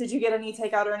 Uh-huh. Did you get any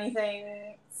takeout or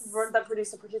anything that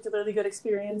produced a particularly good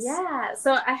experience? Yeah.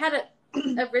 So I had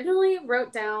originally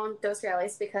wrote down Dos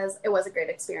Reales because it was a great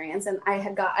experience and I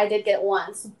did get it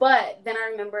once, but then I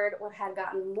remembered what I had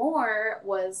gotten more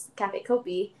was Cafe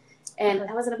Copi. And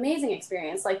that was an amazing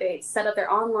experience. Like they set up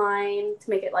their online to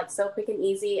make it like so quick and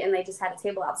easy, and they just had a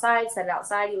table outside, set it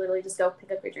outside. You literally just go pick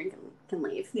up your drink and can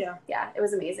leave. Yeah. Yeah, it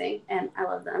was amazing, and I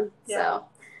love them. Yeah. So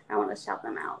I want to shout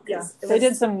them out. Yeah. 'cause it They was-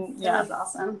 did some, It yeah. was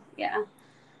awesome. Yeah.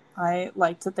 I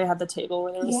liked that they had the table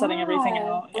where they were setting everything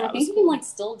out. And Yeah, I it think was you can like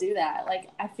still do that. Like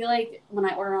I feel like when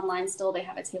I order online, still they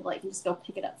have a table I can just go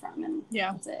pick it up from, and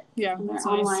Yeah. that's it. Yeah, And their that's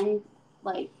nice. online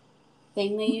like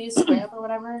thing they use, Square Up or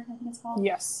whatever I think it's called.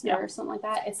 Yes. Yeah. Or something like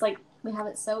that. It's like they have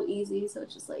it so easy, so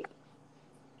it's just like,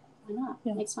 why not?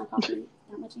 Yeah. Makes my coffee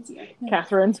that much easier.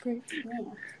 Catherine. Great. Yeah.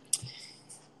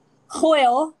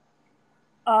 Well,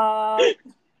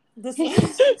 this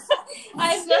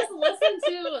I just listened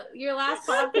to your last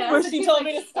podcast Where she told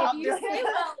me to stop If you doing say it.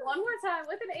 well one more time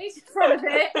with an H in front of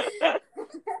it.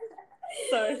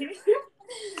 Sorry.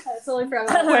 I totally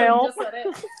forgot. Well. Just said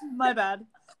it. My bad.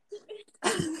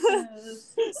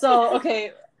 So,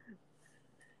 okay.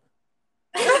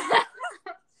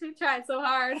 She tried so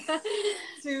hard.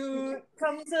 To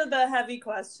come to the heavy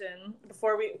question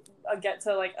before we get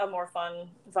to like a more fun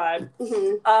vibe,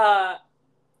 Mhm.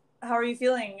 how are you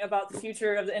feeling about the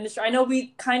future of the industry? I know we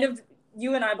kind of,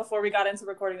 you and I, before we got into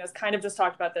recording this, kind of just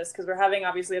talked about this because we're having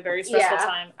obviously a very stressful Yeah.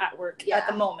 time at work Yeah. at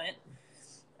the moment.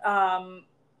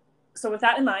 So with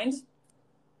that in mind,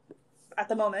 at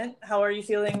the moment, how are you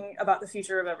feeling about the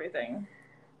future of everything?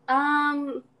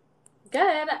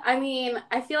 Good. I mean,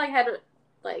 I feel like I had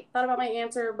like thought about my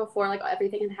answer before like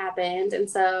everything had happened, and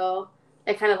so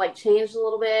it kind of like changed a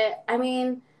little bit. I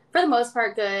mean, for the most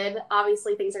part, good.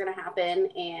 Obviously, things are gonna happen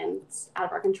and it's out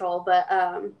of our control, but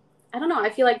I don't know. I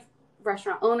feel like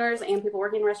restaurant owners and people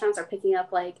working in restaurants are picking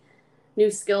up like new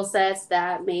skill sets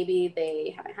that maybe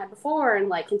they haven't had before, and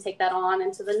like can take that on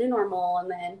into the new normal. And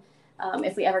then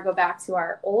if we ever go back to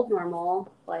our old normal,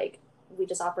 like we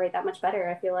just operate that much better.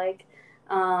 I feel like.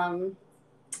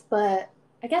 But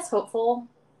I guess hopeful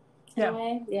in a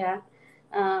way. Yeah.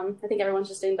 I think everyone's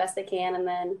just doing the best they can and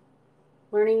then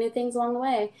learning new things along the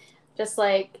way. Just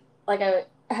like I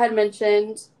had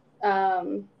mentioned,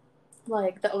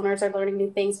 like the owners are learning new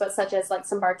things, but such as like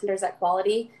some bartenders at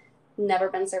Quality never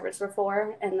been servers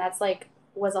before, and that's like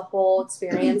was a whole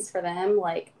experience for them,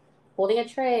 like holding a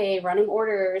tray, running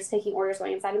orders, taking orders,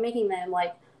 going inside and making them,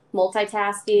 like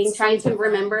multitasking, It's trying so to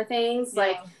different. remember things. Yeah.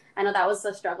 Like I know that was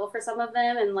a struggle for some of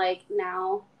them, and like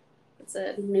now it's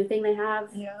a new thing they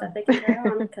have that they can carry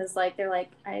on, because like they're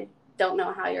like, I don't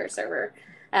know how you're a server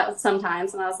at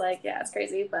sometimes, and I was like, yeah, it's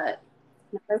crazy, but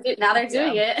now they're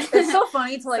doing it. It's so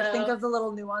funny to like So- think of the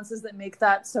little nuances that make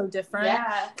that so different.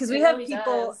 Yeah, because it we have really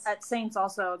people does. at Saints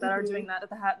also that are Mhm. doing that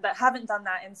that haven't done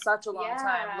that in such a long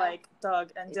time, Yeah. like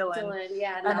Doug and Dylan.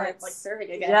 Yeah, And now they're it's- like serving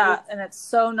again. Yeah, and it's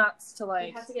so nuts to You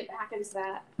like. have to get back into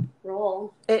that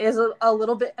role. It is a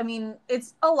little bit. I mean,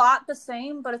 it's a lot the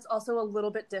same, but it's also a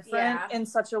little bit different Yeah. in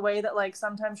such a way that like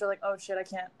sometimes you're like, oh shit, I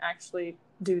can't actually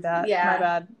do that. Yeah. My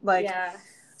bad. Like, Yeah.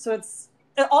 so it's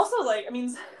also like, I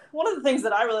mean, one of the things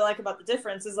that I really like about the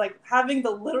difference is like having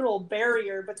the literal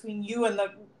barrier between you and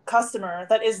the customer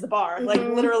that is the bar. Like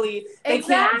Mhm. literally, they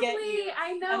Exactly. can't get you.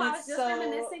 I know. And I it's was just so-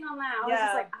 reminiscing on that. I was yeah.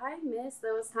 just like, I miss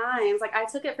those times. Like I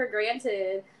took it for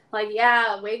granted. Like,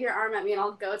 yeah, wave your arm at me and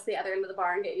I'll go to the other end of the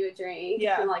bar and get you a drink.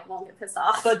 Yeah. And like won't get pissed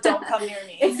off. But don't come near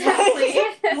me. Exactly.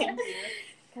 Thank you.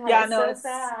 God, Yeah, it's no, so it's-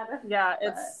 sad. Yeah,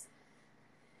 But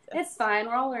it's fine.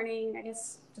 We're all learning, I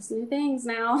guess, just new things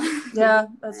now. yeah,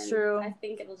 that's And true. I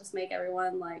think it'll just make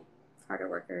everyone like harder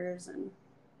workers and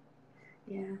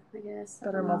yeah, I guess. I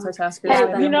Better don't know. multitaskers. Hey,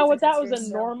 Yeah, you know what? That was multitaskers, a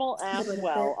so- normal as Good.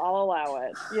 well. I'll allow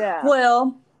it. Yeah.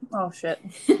 Well, oh shit.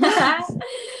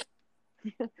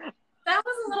 That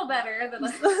was a little better than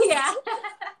yeah.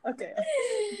 Okay.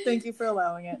 Thank you for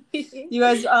allowing it. You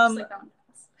guys,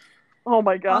 Oh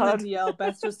my on god. the DL,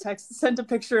 Beth just sent a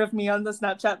picture of me on the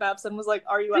Snapchat maps and was like,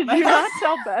 "Are you at Did my you house?" not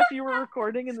tell Beth you were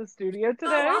recording in the studio I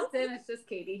today? walked in, it's just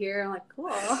Katie here. I'm like, cool.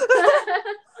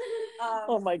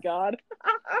 Oh my god.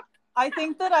 I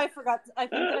think that I forgot. I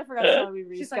think that I forgot to tell her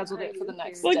we She's like, rescheduled "Are it for the you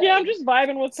next Like, day. yeah, I'm just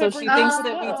vibing with So Pepper. she and thinks Salt.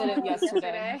 that we did it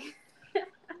yesterday.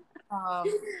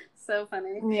 So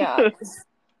funny. Yeah.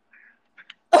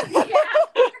 Yeah.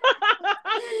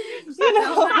 You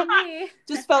know, Don't mind me.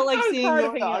 just felt like I was seeing tired your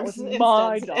of hanging out dogs with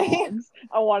my instead today. dogs.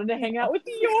 I wanted to hang out with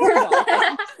your dogs.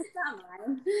 Not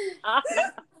mine.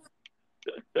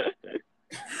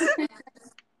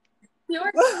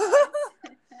 Yours.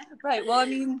 Right. Well, I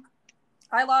mean,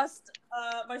 I lost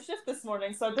my shift this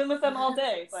morning, so I've been with them all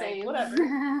day. Like, Same. whatever.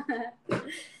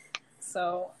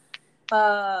 So,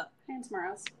 And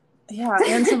tomorrow's. yeah,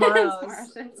 and tomorrow's.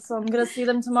 Tomorrow's shift. So I'm gonna see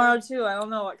them tomorrow too. I don't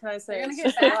know, what can I say? They're gonna It's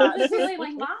get just a lot. back. They're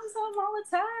like, Mom's home all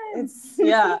the time. It's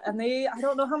and I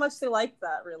don't know how much they like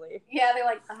that really. Yeah, they're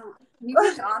like, oh, you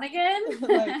be gone again?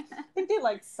 Like, I think they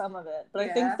liked some of it, but I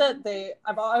Yeah. think that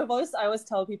I always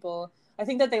tell people, I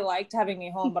think that they liked having me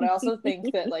home, but I also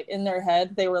think that like in their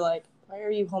head they were like, why are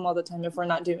you home all the time if we're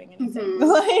not doing anything? Mhm.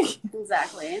 Like,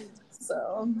 Exactly.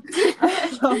 so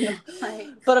I don't know. Like,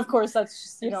 But of course that's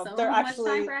just, there's so they're much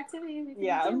actually time for activities. we can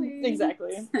yeah, do.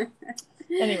 exactly.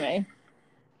 Anyway,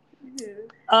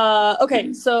 Ooh.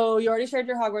 okay, so you already shared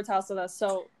your Hogwarts house with us.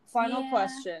 So final Yeah.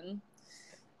 question.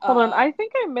 Hold on, I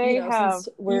think I may you know, have since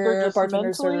we're either just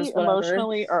bartender servers, mentally, whatever.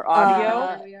 emotionally, or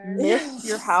audio There we are. missed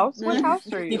your house. What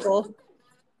house are you? people.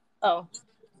 Oh,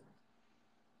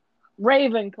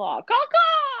 Ravenclaw.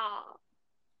 Caw-caw!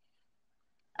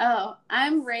 Oh,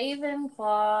 I'm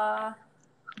Ravenclaw.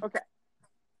 Okay.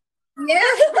 Yeah.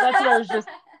 That's what I was just.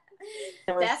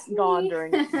 I was That's gone me.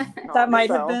 during. that might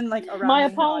so have been like around. My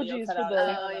when the audio apologies cut for out. the- I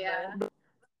can't Oh, remember. yeah.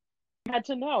 I had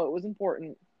to know it was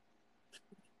important.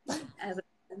 As it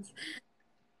is.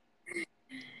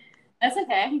 That's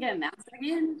okay. I can get announced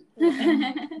again.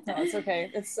 No, it's okay.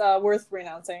 It's worth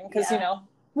renouncing because Yeah. you know,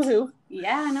 woohoo.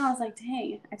 Yeah, I know. I was like,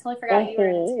 dang, I totally forgot you were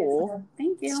in it too. So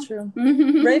thank you. It's true.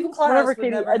 Raven. Ravenclaw Whatever, house would Katie,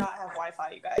 never I- not have Wi-Fi,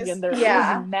 you guys. Again, there is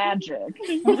Yeah. magic.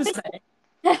 I'm just saying.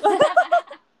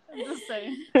 I'm just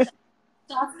saying. Shots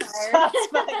fired. Shots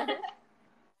fired.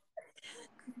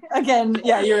 Again,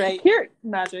 yeah, you're right. Here,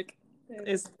 Magic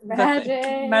is the Magic.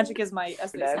 thing. Magic is my,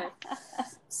 as they say. Think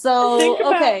So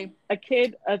about- okay. a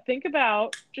kid.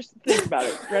 Just think about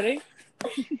it. Ready?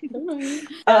 Yes.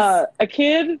 A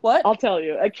kid. What? I'll tell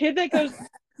you. A kid that goes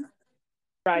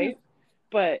right,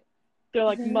 but they're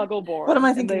like Muggle born. What am I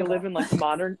and thinking they about? live in like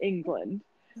modern England.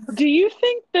 Do you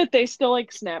think that they still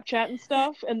like Snapchat and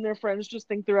stuff, and their friends just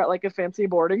think they're at like a fancy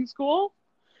boarding school?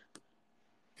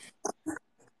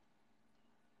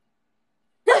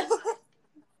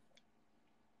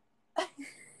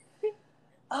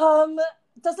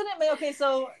 Doesn't it make okay?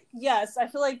 So yes, I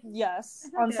feel like yes I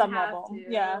feel on like some I have level. to.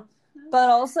 Yeah. But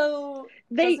also,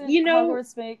 They, doesn't you know,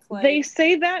 Hogwarts make, like, they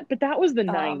say that, but that was the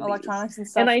 90s. electronics and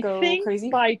stuff And I go think crazy?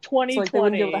 by So, like, they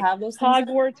wouldn't be 2020, able to have those things?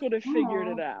 Hogwarts would have figured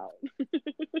Aw. it out.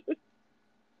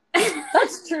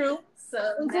 That's true. So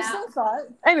Interesting now thought.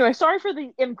 Anyway, sorry for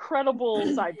the incredible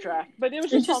sidetrack, but it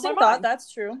was just on Interesting my thought. mind.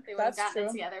 That's true. they would have That's gotten true.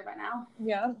 it together by now.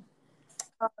 Yeah.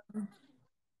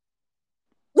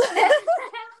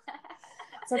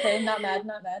 It's okay. Not mad.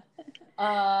 Not mad.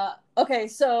 Okay,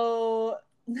 so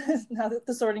now that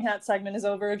the sorting hat segment is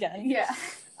over again, Yeah.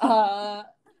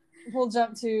 we'll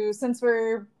jump to, since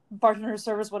we're bartender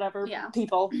service, whatever, Yeah.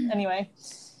 people. Anyway,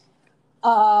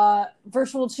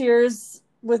 virtual cheers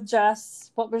with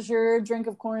Jess. What was your drink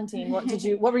of quarantine? What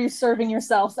were you serving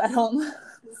yourself at home?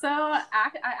 So I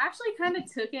actually kind of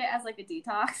took it as like a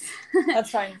detox. That's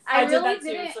fine. I did really that too.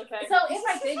 didn't. It's okay. So if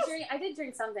I did drink, I did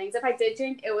drink some things. If I did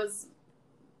drink, it was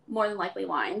more than likely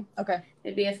wine. Okay.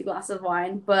 It'd be a few glasses of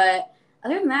wine. But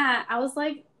other than that, I was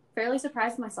like fairly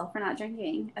surprised myself for not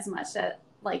drinking as much that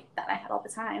I had all the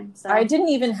time. So I didn't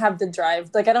even have the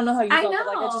drive. Like, I don't know how you I felt, know. but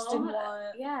like, I just didn't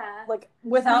want, Yeah. like, I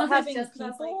without don't know if having it's just 'cause I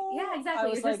was people. like, yeah, exactly. I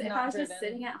was, It's like, just, if not I was just driven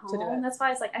sitting at to do home, it. that's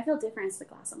why it's like I feel different. It's the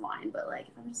glass of wine, but like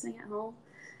if I'm just sitting at home,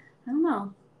 I don't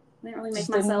know. I didn't really make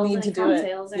Just didn't myself need any to do it.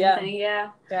 cocktails or Yeah. anything. Yeah.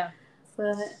 Yeah.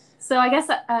 But so I guess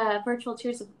virtual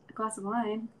cheers with a glass of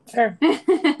wine. Fair.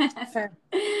 Fair.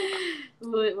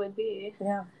 would be.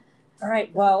 Yeah. All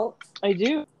right. Well, I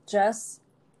do. Jess,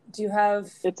 do you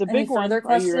have It's a any big one. further Are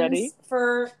questions you ready?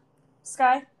 for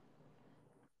Sky?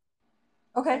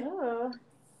 Okay. Oh.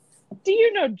 Do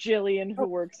you know Jillian who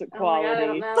works at Oh my God, I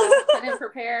don't Quality? know. I didn't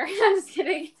prepare. I'm just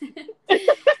kidding.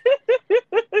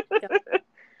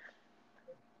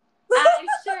 I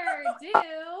sure do.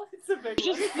 It's a big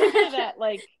Just picture that,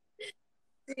 like,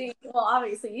 Well,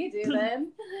 obviously you do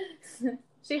then.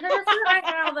 She hurt her foot right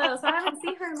now though, so I haven't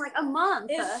seen her in like a month.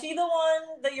 Is she the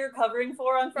one that you're covering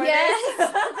for on Friday?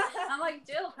 Yes. I'm like,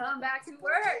 Jill, come back to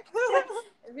work.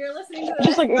 If you're listening to this.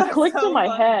 just like it That's clicked so in my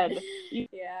funny. head.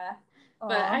 Yeah.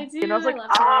 But Aw. I do. And I was like,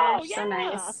 love her. oh, She's so yeah.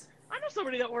 nice. I know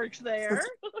somebody that works there.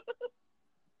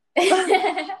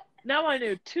 Now I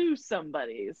know two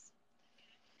somebodies.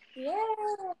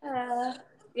 Yeah.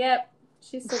 Yep.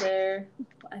 She's still there,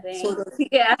 I think. Sort of.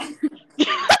 Yeah.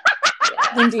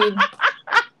 Indeed.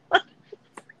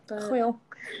 But- Quill.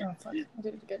 Oh, fuck. I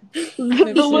did it again.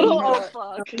 The little she- oh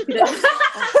fuck. Oh,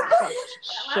 fuck.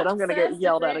 Shit, I'm gonna get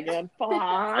yelled at again. Fuck.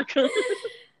 That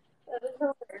is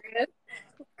hilarious.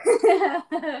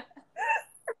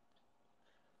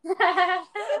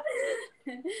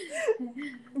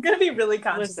 I'm gonna be really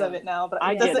conscious Listen, of it now, but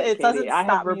I it get doesn't, it, it doesn't Katie. I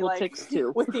stop have me, verbal like, tics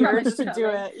too. with the urge to do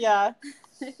it. Yeah.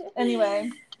 Anyway.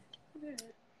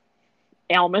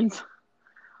 Almonds.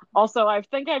 Also, I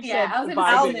think I've Yeah, I was said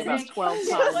gonna vibing say about almonds. 12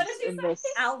 What times did you in say? this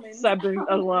Almonds. segment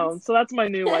alone. So that's my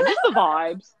new one. Just the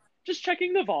vibes. Just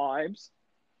checking the vibes.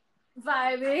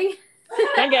 Vibing.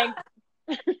 Gang, gang.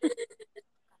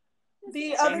 The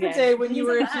Gang, other gang. day when you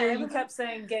were It's a here, vibe. you kept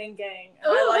saying "gang, gang." Ooh,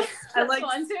 I that's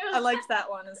one too. liked that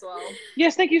one as well.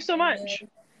 Yes, thank you so much.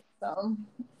 So,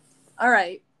 all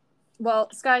right. Well,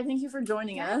 Sky, thank you for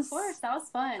joining Yeah, us. of course. That was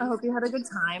fun. I hope you had a good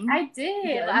time. I did.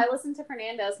 Good. I listened to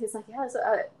Fernando's. He's like, yeah,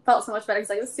 it felt so much better. He's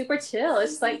like, it was super chill.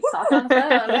 It's just like talk on the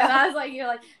phone. And I was like, you're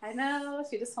like, I know.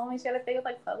 She just told me she had a thing with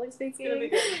like public speaking. gonna be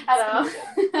good. I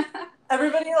know.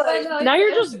 Everybody, But like, no, Now you're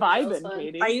it was just fun. It was vibing, fun.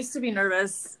 Katie. I used to be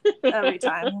nervous every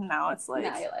time, and now it's like,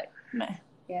 Now you're like, meh.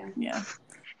 yeah. Yeah.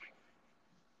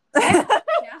 Now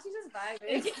she's just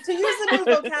vibing. To use the new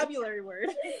vocabulary word,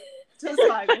 just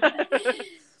vibing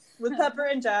with Pepper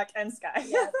and Jack and Sky.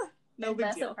 Yeah. No And big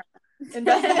Beth's deal. apartment. In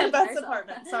Beth's There's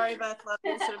apartment. all- Sorry, Beth.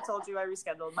 I should have told you I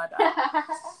rescheduled. My bad.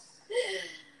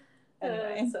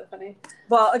 Anyway. So funny.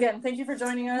 Well, again, thank you for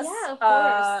joining us. Yeah, of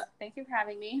course. Thank you for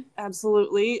having me.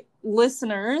 Absolutely.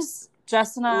 Listeners,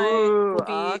 Jess and I Ooh, will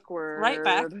be awkward. right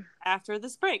back after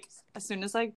this break. As soon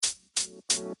as I...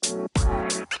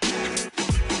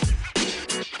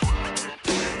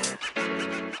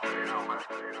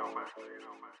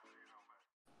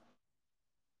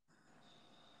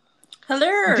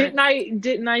 Hello.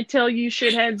 Didn't I tell you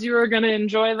shitheads you were gonna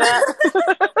enjoy that?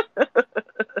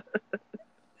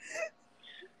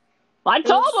 I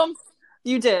told them.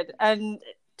 You did, and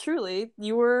truly,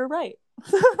 you were right.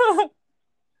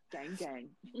 Gang, gang.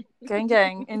 Gang,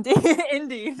 gang. Indeed.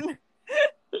 Indeed.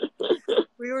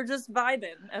 We were just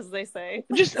vibing, as they say.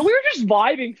 We were just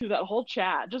vibing through that whole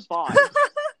chat. Just vibes.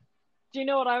 Do you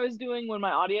know what I was doing when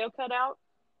my audio cut out?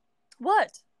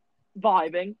 What?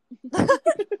 Vibing.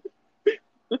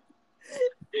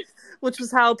 Which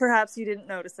was how perhaps you didn't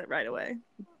notice it right away.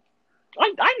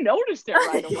 I noticed it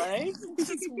right away.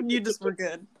 You just were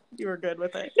good. You were good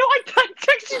with it. No, I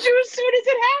texted you as soon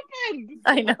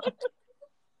I know.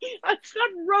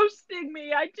 Stop roasting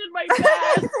me. I did my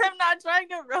best. I'm not trying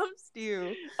to roast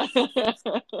you.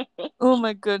 Oh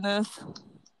my goodness.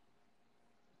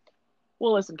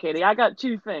 Well, listen, Katie, I got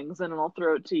 2 things, and I'll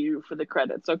throw it to you for the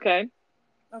credits, okay?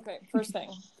 Okay, first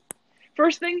thing.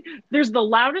 First thing, there's the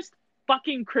loudest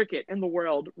fucking cricket in the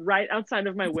world right outside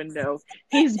of my window.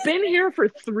 He's been here for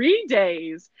 3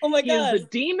 days. Oh my He god. is the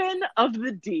demon of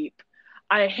the deep.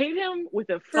 I hate him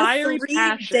with a For fiery 3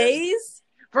 passion. days?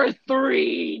 For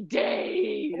 3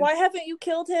 days. Why haven't you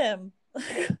killed him? Because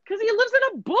he lives in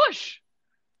a bush.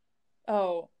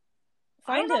 Oh.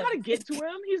 I don't know how to get to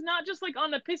him. He's not just like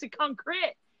on a piece of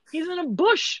concrete. He's in a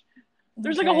bush.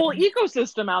 There's like a whole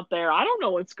ecosystem out there. I don't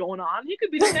know what's going on. He could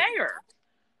be the mayor.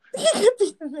 He could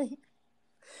be the mayor.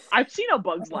 I've seen A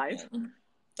Bug's Life.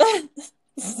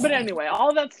 But anyway,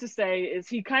 all that's to say is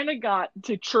he kind of got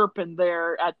to chirping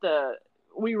there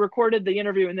we recorded the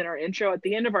interview and then our intro at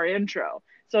the end of our intro.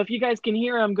 So if you guys can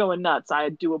hear him going nuts, I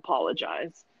do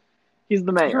apologize. He's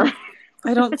the mayor.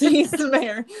 I don't think he's the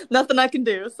mayor. Nothing I can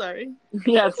do. Sorry.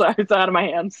 Yeah, sorry. It's out of my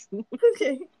hands.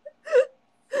 Okay.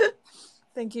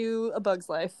 Thank you, A Bug's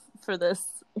Life, for this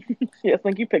Yes,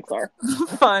 thank you, Pixar.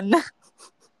 fun.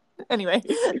 Anyway,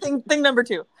 thing number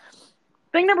 2.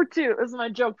 Thing number 2 is my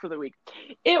joke for the week.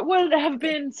 It would have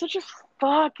been such a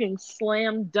fucking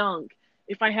slam dunk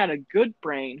if I had a good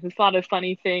brain who thought of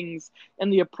funny things in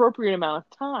the appropriate amount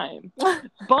of time.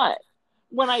 But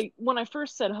when I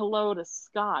first said hello to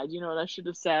Sky, do you know what I should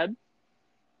have said?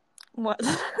 What?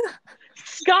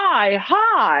 Sky,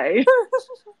 hi!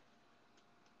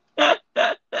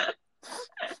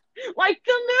 Like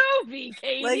the movie,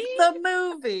 Katie! Like the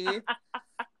movie.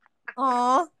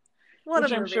 Aw. What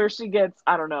Which a I'm movie. sure she gets,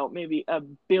 I don't know, maybe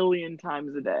 1 billion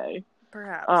times a day.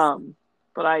 Perhaps.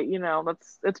 But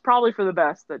it's probably for the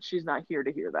best that she's not here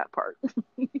to hear that part.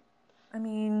 I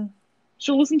mean,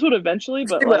 She'll listen to it eventually,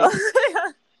 but she like, will.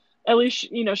 at least,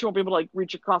 she won't be able to like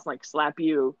reach across and like slap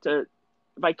you to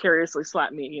vicariously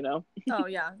slap me, Oh,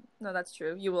 yeah. No, that's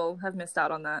true. You will have missed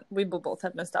out on that. We will both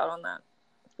have missed out on that.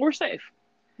 We're safe.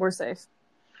 We're safe.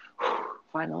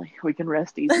 Finally, we can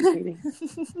rest easy, Katie.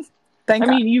 Thank I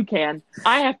God. mean, you can.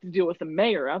 I have to deal with the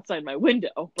mayor outside my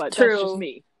window, but True. that's just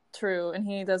me. True, and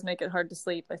he does make it hard to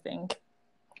sleep, I think.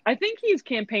 I think he's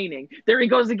campaigning. There he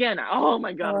goes again. Oh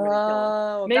my god, I'm gonna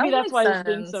kill him. Maybe that's why he's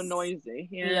being so noisy.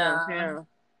 Yeah.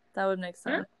 That would make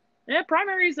sense. Yeah,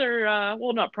 primaries are,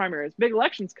 not primaries. Big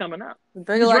elections coming up. Big He's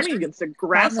running election against a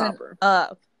grasshopper.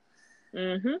 up.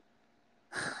 Mm-hmm.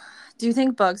 Do you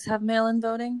think bugs have mail-in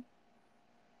voting?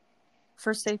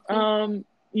 For safety?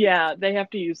 Yeah, they have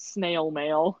to use snail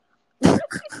mail.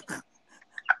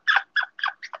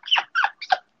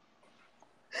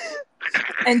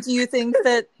 And do you think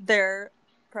that their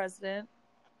president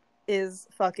is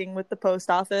fucking with the post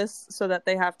office so that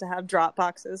they have to have drop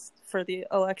boxes for the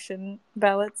election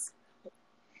ballots?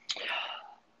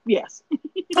 Yes.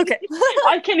 Okay.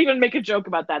 I can't even make a joke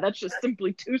about that. That's just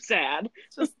simply too sad.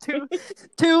 Just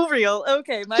too real.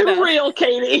 Okay, my Too bad. real,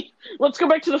 Katie. Let's go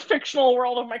back to the fictional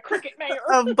world of my cricket mayor.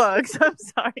 Of bugs. I'm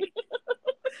sorry.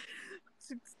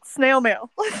 Snail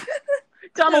mail.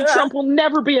 Donald Trump will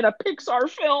never be in a Pixar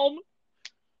film.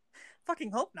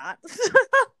 Fucking hope not.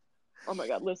 Oh my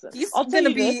god, listen. He's I'll tell gonna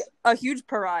you be this. a huge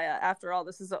pariah after all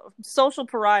this is over. Social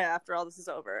pariah after all this is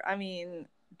over. I mean,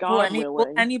 God will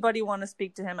willing. anybody want to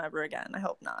speak to him ever again? I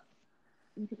hope not.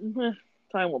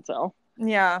 Time will tell.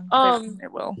 Yeah,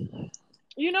 it will.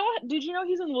 You know what? Did you know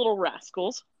he's in Little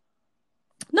Rascals?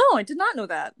 No, I did not know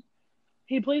that.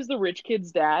 He plays the rich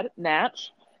kid's dad,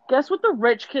 Natch. Guess what the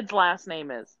rich kid's last name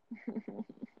is?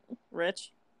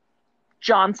 Rich.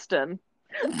 Johnston.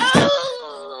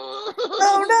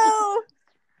 Oh no!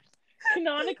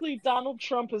 Canonically, Donald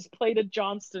Trump has played a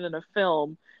Johnston in a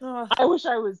film. Oh, I wish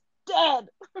I was dead.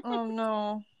 oh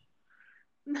no.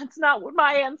 That's not what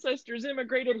my ancestors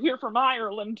immigrated here from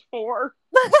Ireland for.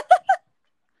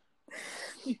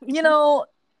 You know,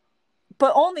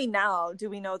 but only now do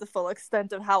we know the full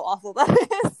extent of how awful that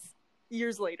is.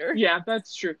 Years later. Yeah,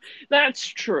 that's true. That's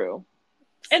true.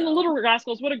 And The Little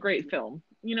Rascals, what a great film.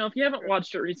 You know, if you haven't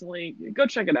watched it recently, go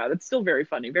check it out. It's still very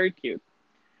funny, very cute.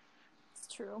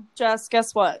 It's true. Jess,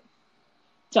 guess what?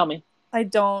 Tell me, I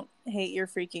don't hate your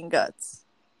freaking guts.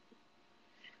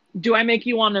 do I make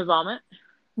you want to vomit?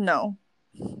 No.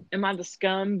 Am I the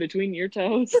scum between your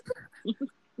toes?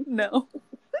 No.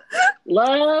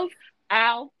 Love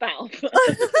alfalfa.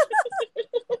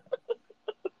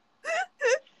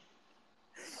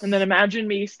 And then imagine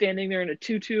me standing there in a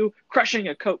tutu crushing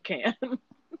a Coke can.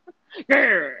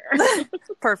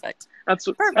 Perfect. That's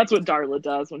what Darla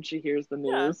does when she hears the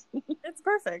news. It's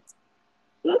perfect.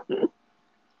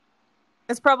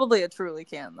 It's probably a Truly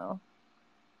can, though.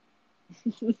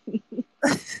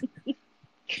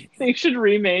 They should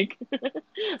remake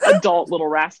Adult Little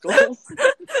Rascals.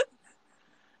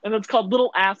 And it's called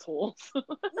Little Assholes.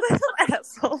 Little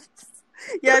Assholes.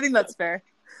 Yeah, I think that's fair.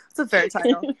 It's a fair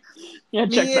title. Yeah,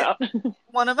 check it out.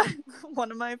 One of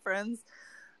my friends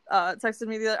texted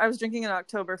me I was drinking an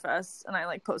Oktoberfest, and I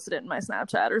like posted it in my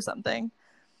Snapchat or something.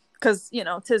 Because, you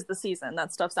know, 'tis the season.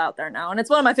 That stuff's out there now. And it's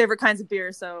one of my favorite kinds of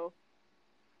beer, so...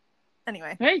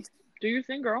 Anyway. Hey, do your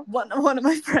thing, girl. One of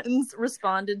my friends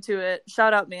responded to it,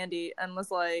 shout out Mandy, and was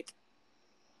like,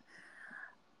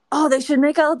 oh, they should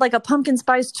make out like a pumpkin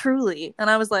spice Truly.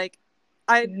 And I was like,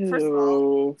 first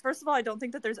of all, I don't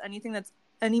think that there's anything that's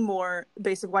any more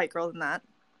basic white girl than that.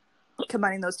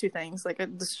 Combining those two things. Like,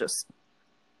 it's just...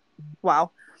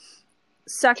 Wow.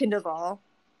 Second of all...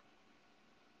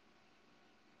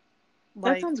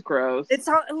 Like, that sounds gross.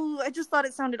 I just thought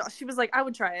it sounded... She was like, I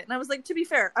would try it. And I was like, to be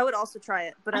fair, I would also try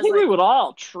it. But I think we would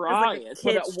all try it,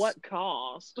 but at what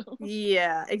cost?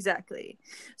 Yeah, exactly.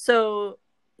 So,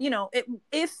 you know,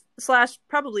 if /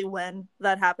 probably when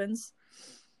that happens,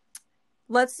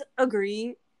 let's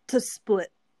agree to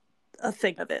split a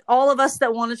thing of it. All of us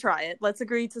that want to try it, let's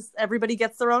agree to... Everybody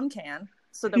gets their own can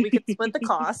so that we can split the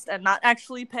cost and not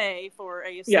actually pay for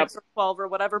a 6 or 12 or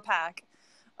whatever pack.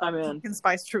 Pumpkin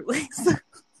spice Trulies.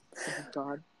 Oh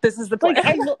God, this is the plan.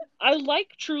 Like, I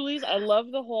like Trulies. I love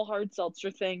the whole hard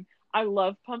seltzer thing. I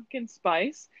love pumpkin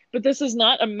spice, but this is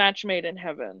not a match made in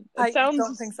heaven. I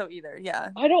don't think so either. Yeah,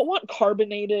 I don't want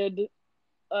carbonated.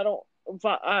 I don't.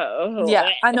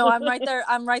 Yeah, I know. I'm right there.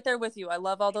 I'm right there with you. I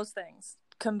love all those things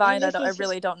combined. I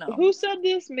really don't know. Who said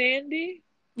this, Mandy?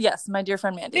 Yes, my dear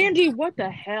friend Mandy. Mandy, what the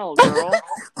hell, girl?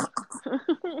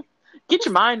 Get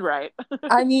your mind right.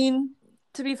 I mean,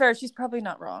 to be fair, she's probably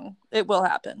not wrong. It will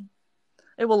happen.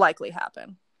 It will likely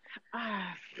happen.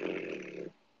 I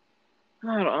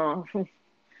don't know.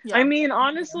 Yeah. I mean,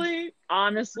 honestly,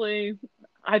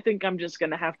 I think I'm just going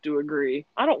to have to agree.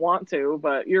 I don't want to,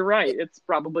 but you're right. It's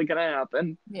probably going to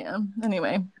happen. Yeah.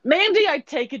 Anyway. Mandy, I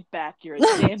take it back. You're a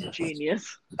damn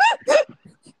genius.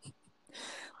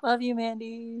 Love you,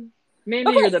 Mandy.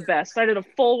 Mandy, you're the best. I did a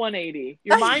full 180.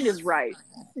 Your mind is right.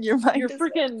 You're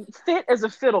freaking right. Fit as a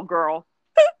fiddle, girl.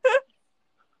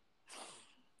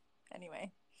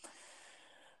 Anyway.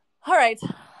 All right.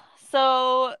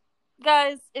 So,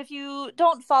 guys, if you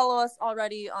don't follow us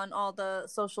already on all the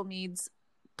social medias,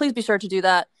 please be sure to do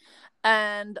that.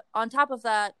 And on top of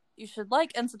that, you should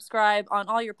like and subscribe on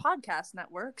all your podcast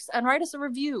networks and write us a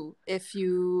review if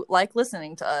you like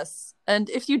listening to us. And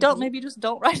if you don't, maybe just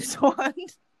don't write us one.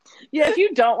 Yeah, if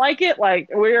you don't like it, like,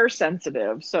 we're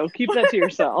sensitive, so keep that to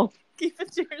yourself. Keep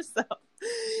it to yourself.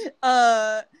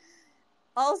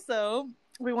 Also,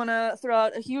 we want to throw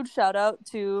out a huge shout out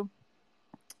to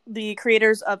the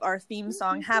creators of our theme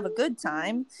song, Have a Good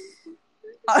Time.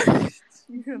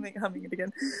 You're going to make humming it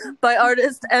again. By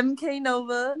artist MK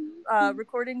Nova,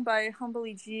 recording by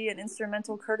Humbly G, and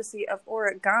instrumental courtesy of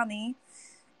Origami.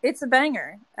 It's a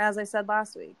banger, as I said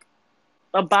last week.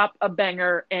 A bop, a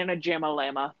banger, and a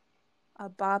jam-a-lama. A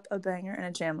bop, a banger, and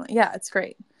a jam. Yeah, it's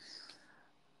great.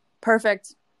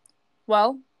 Perfect.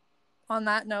 Well, on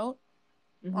that note,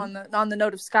 on the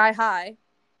note of Sky High.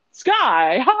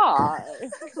 Sky High!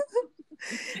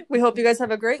 We hope you guys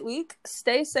have a great week.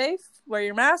 Stay safe. Wear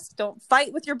your mask. Don't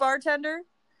fight with your bartender.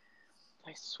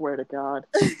 I swear to God.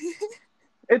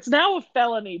 It's now a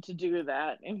felony to do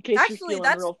that, in case you're feeling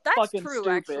real fucking true,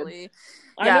 stupid. Actually.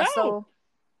 I yeah, know. So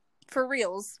for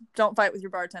reals, don't fight with your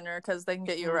bartender because they can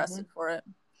get you arrested for it.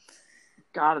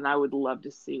 God, and I would love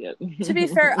to see it. To be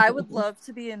fair, I would love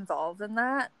to be involved in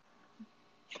that.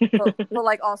 But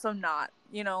like, also not.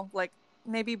 You know, like,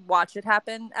 maybe watch it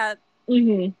happen at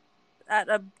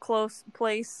a close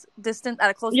place, distance.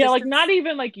 Yeah, like, not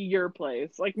even like your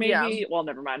place. Like, maybe, well,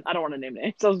 never mind. I don't want to name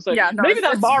names. So maybe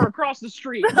that bar across the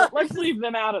street. But let's leave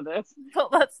them out of this.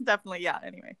 But let's definitely,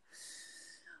 anyway.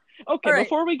 Okay, right.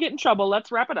 Before we get in trouble, let's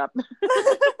wrap it up.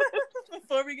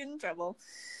 Before we get in trouble.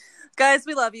 Guys,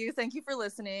 we love you. Thank you for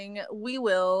listening. We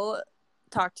will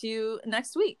talk to you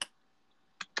next week.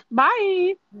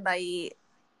 Bye. Bye.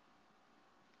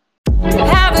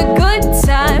 Have a good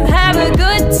time, have a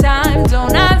good time.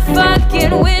 Don't I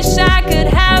fucking wish I could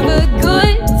have a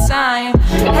good time.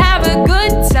 Have a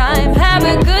good time, have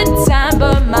a good time.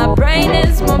 But my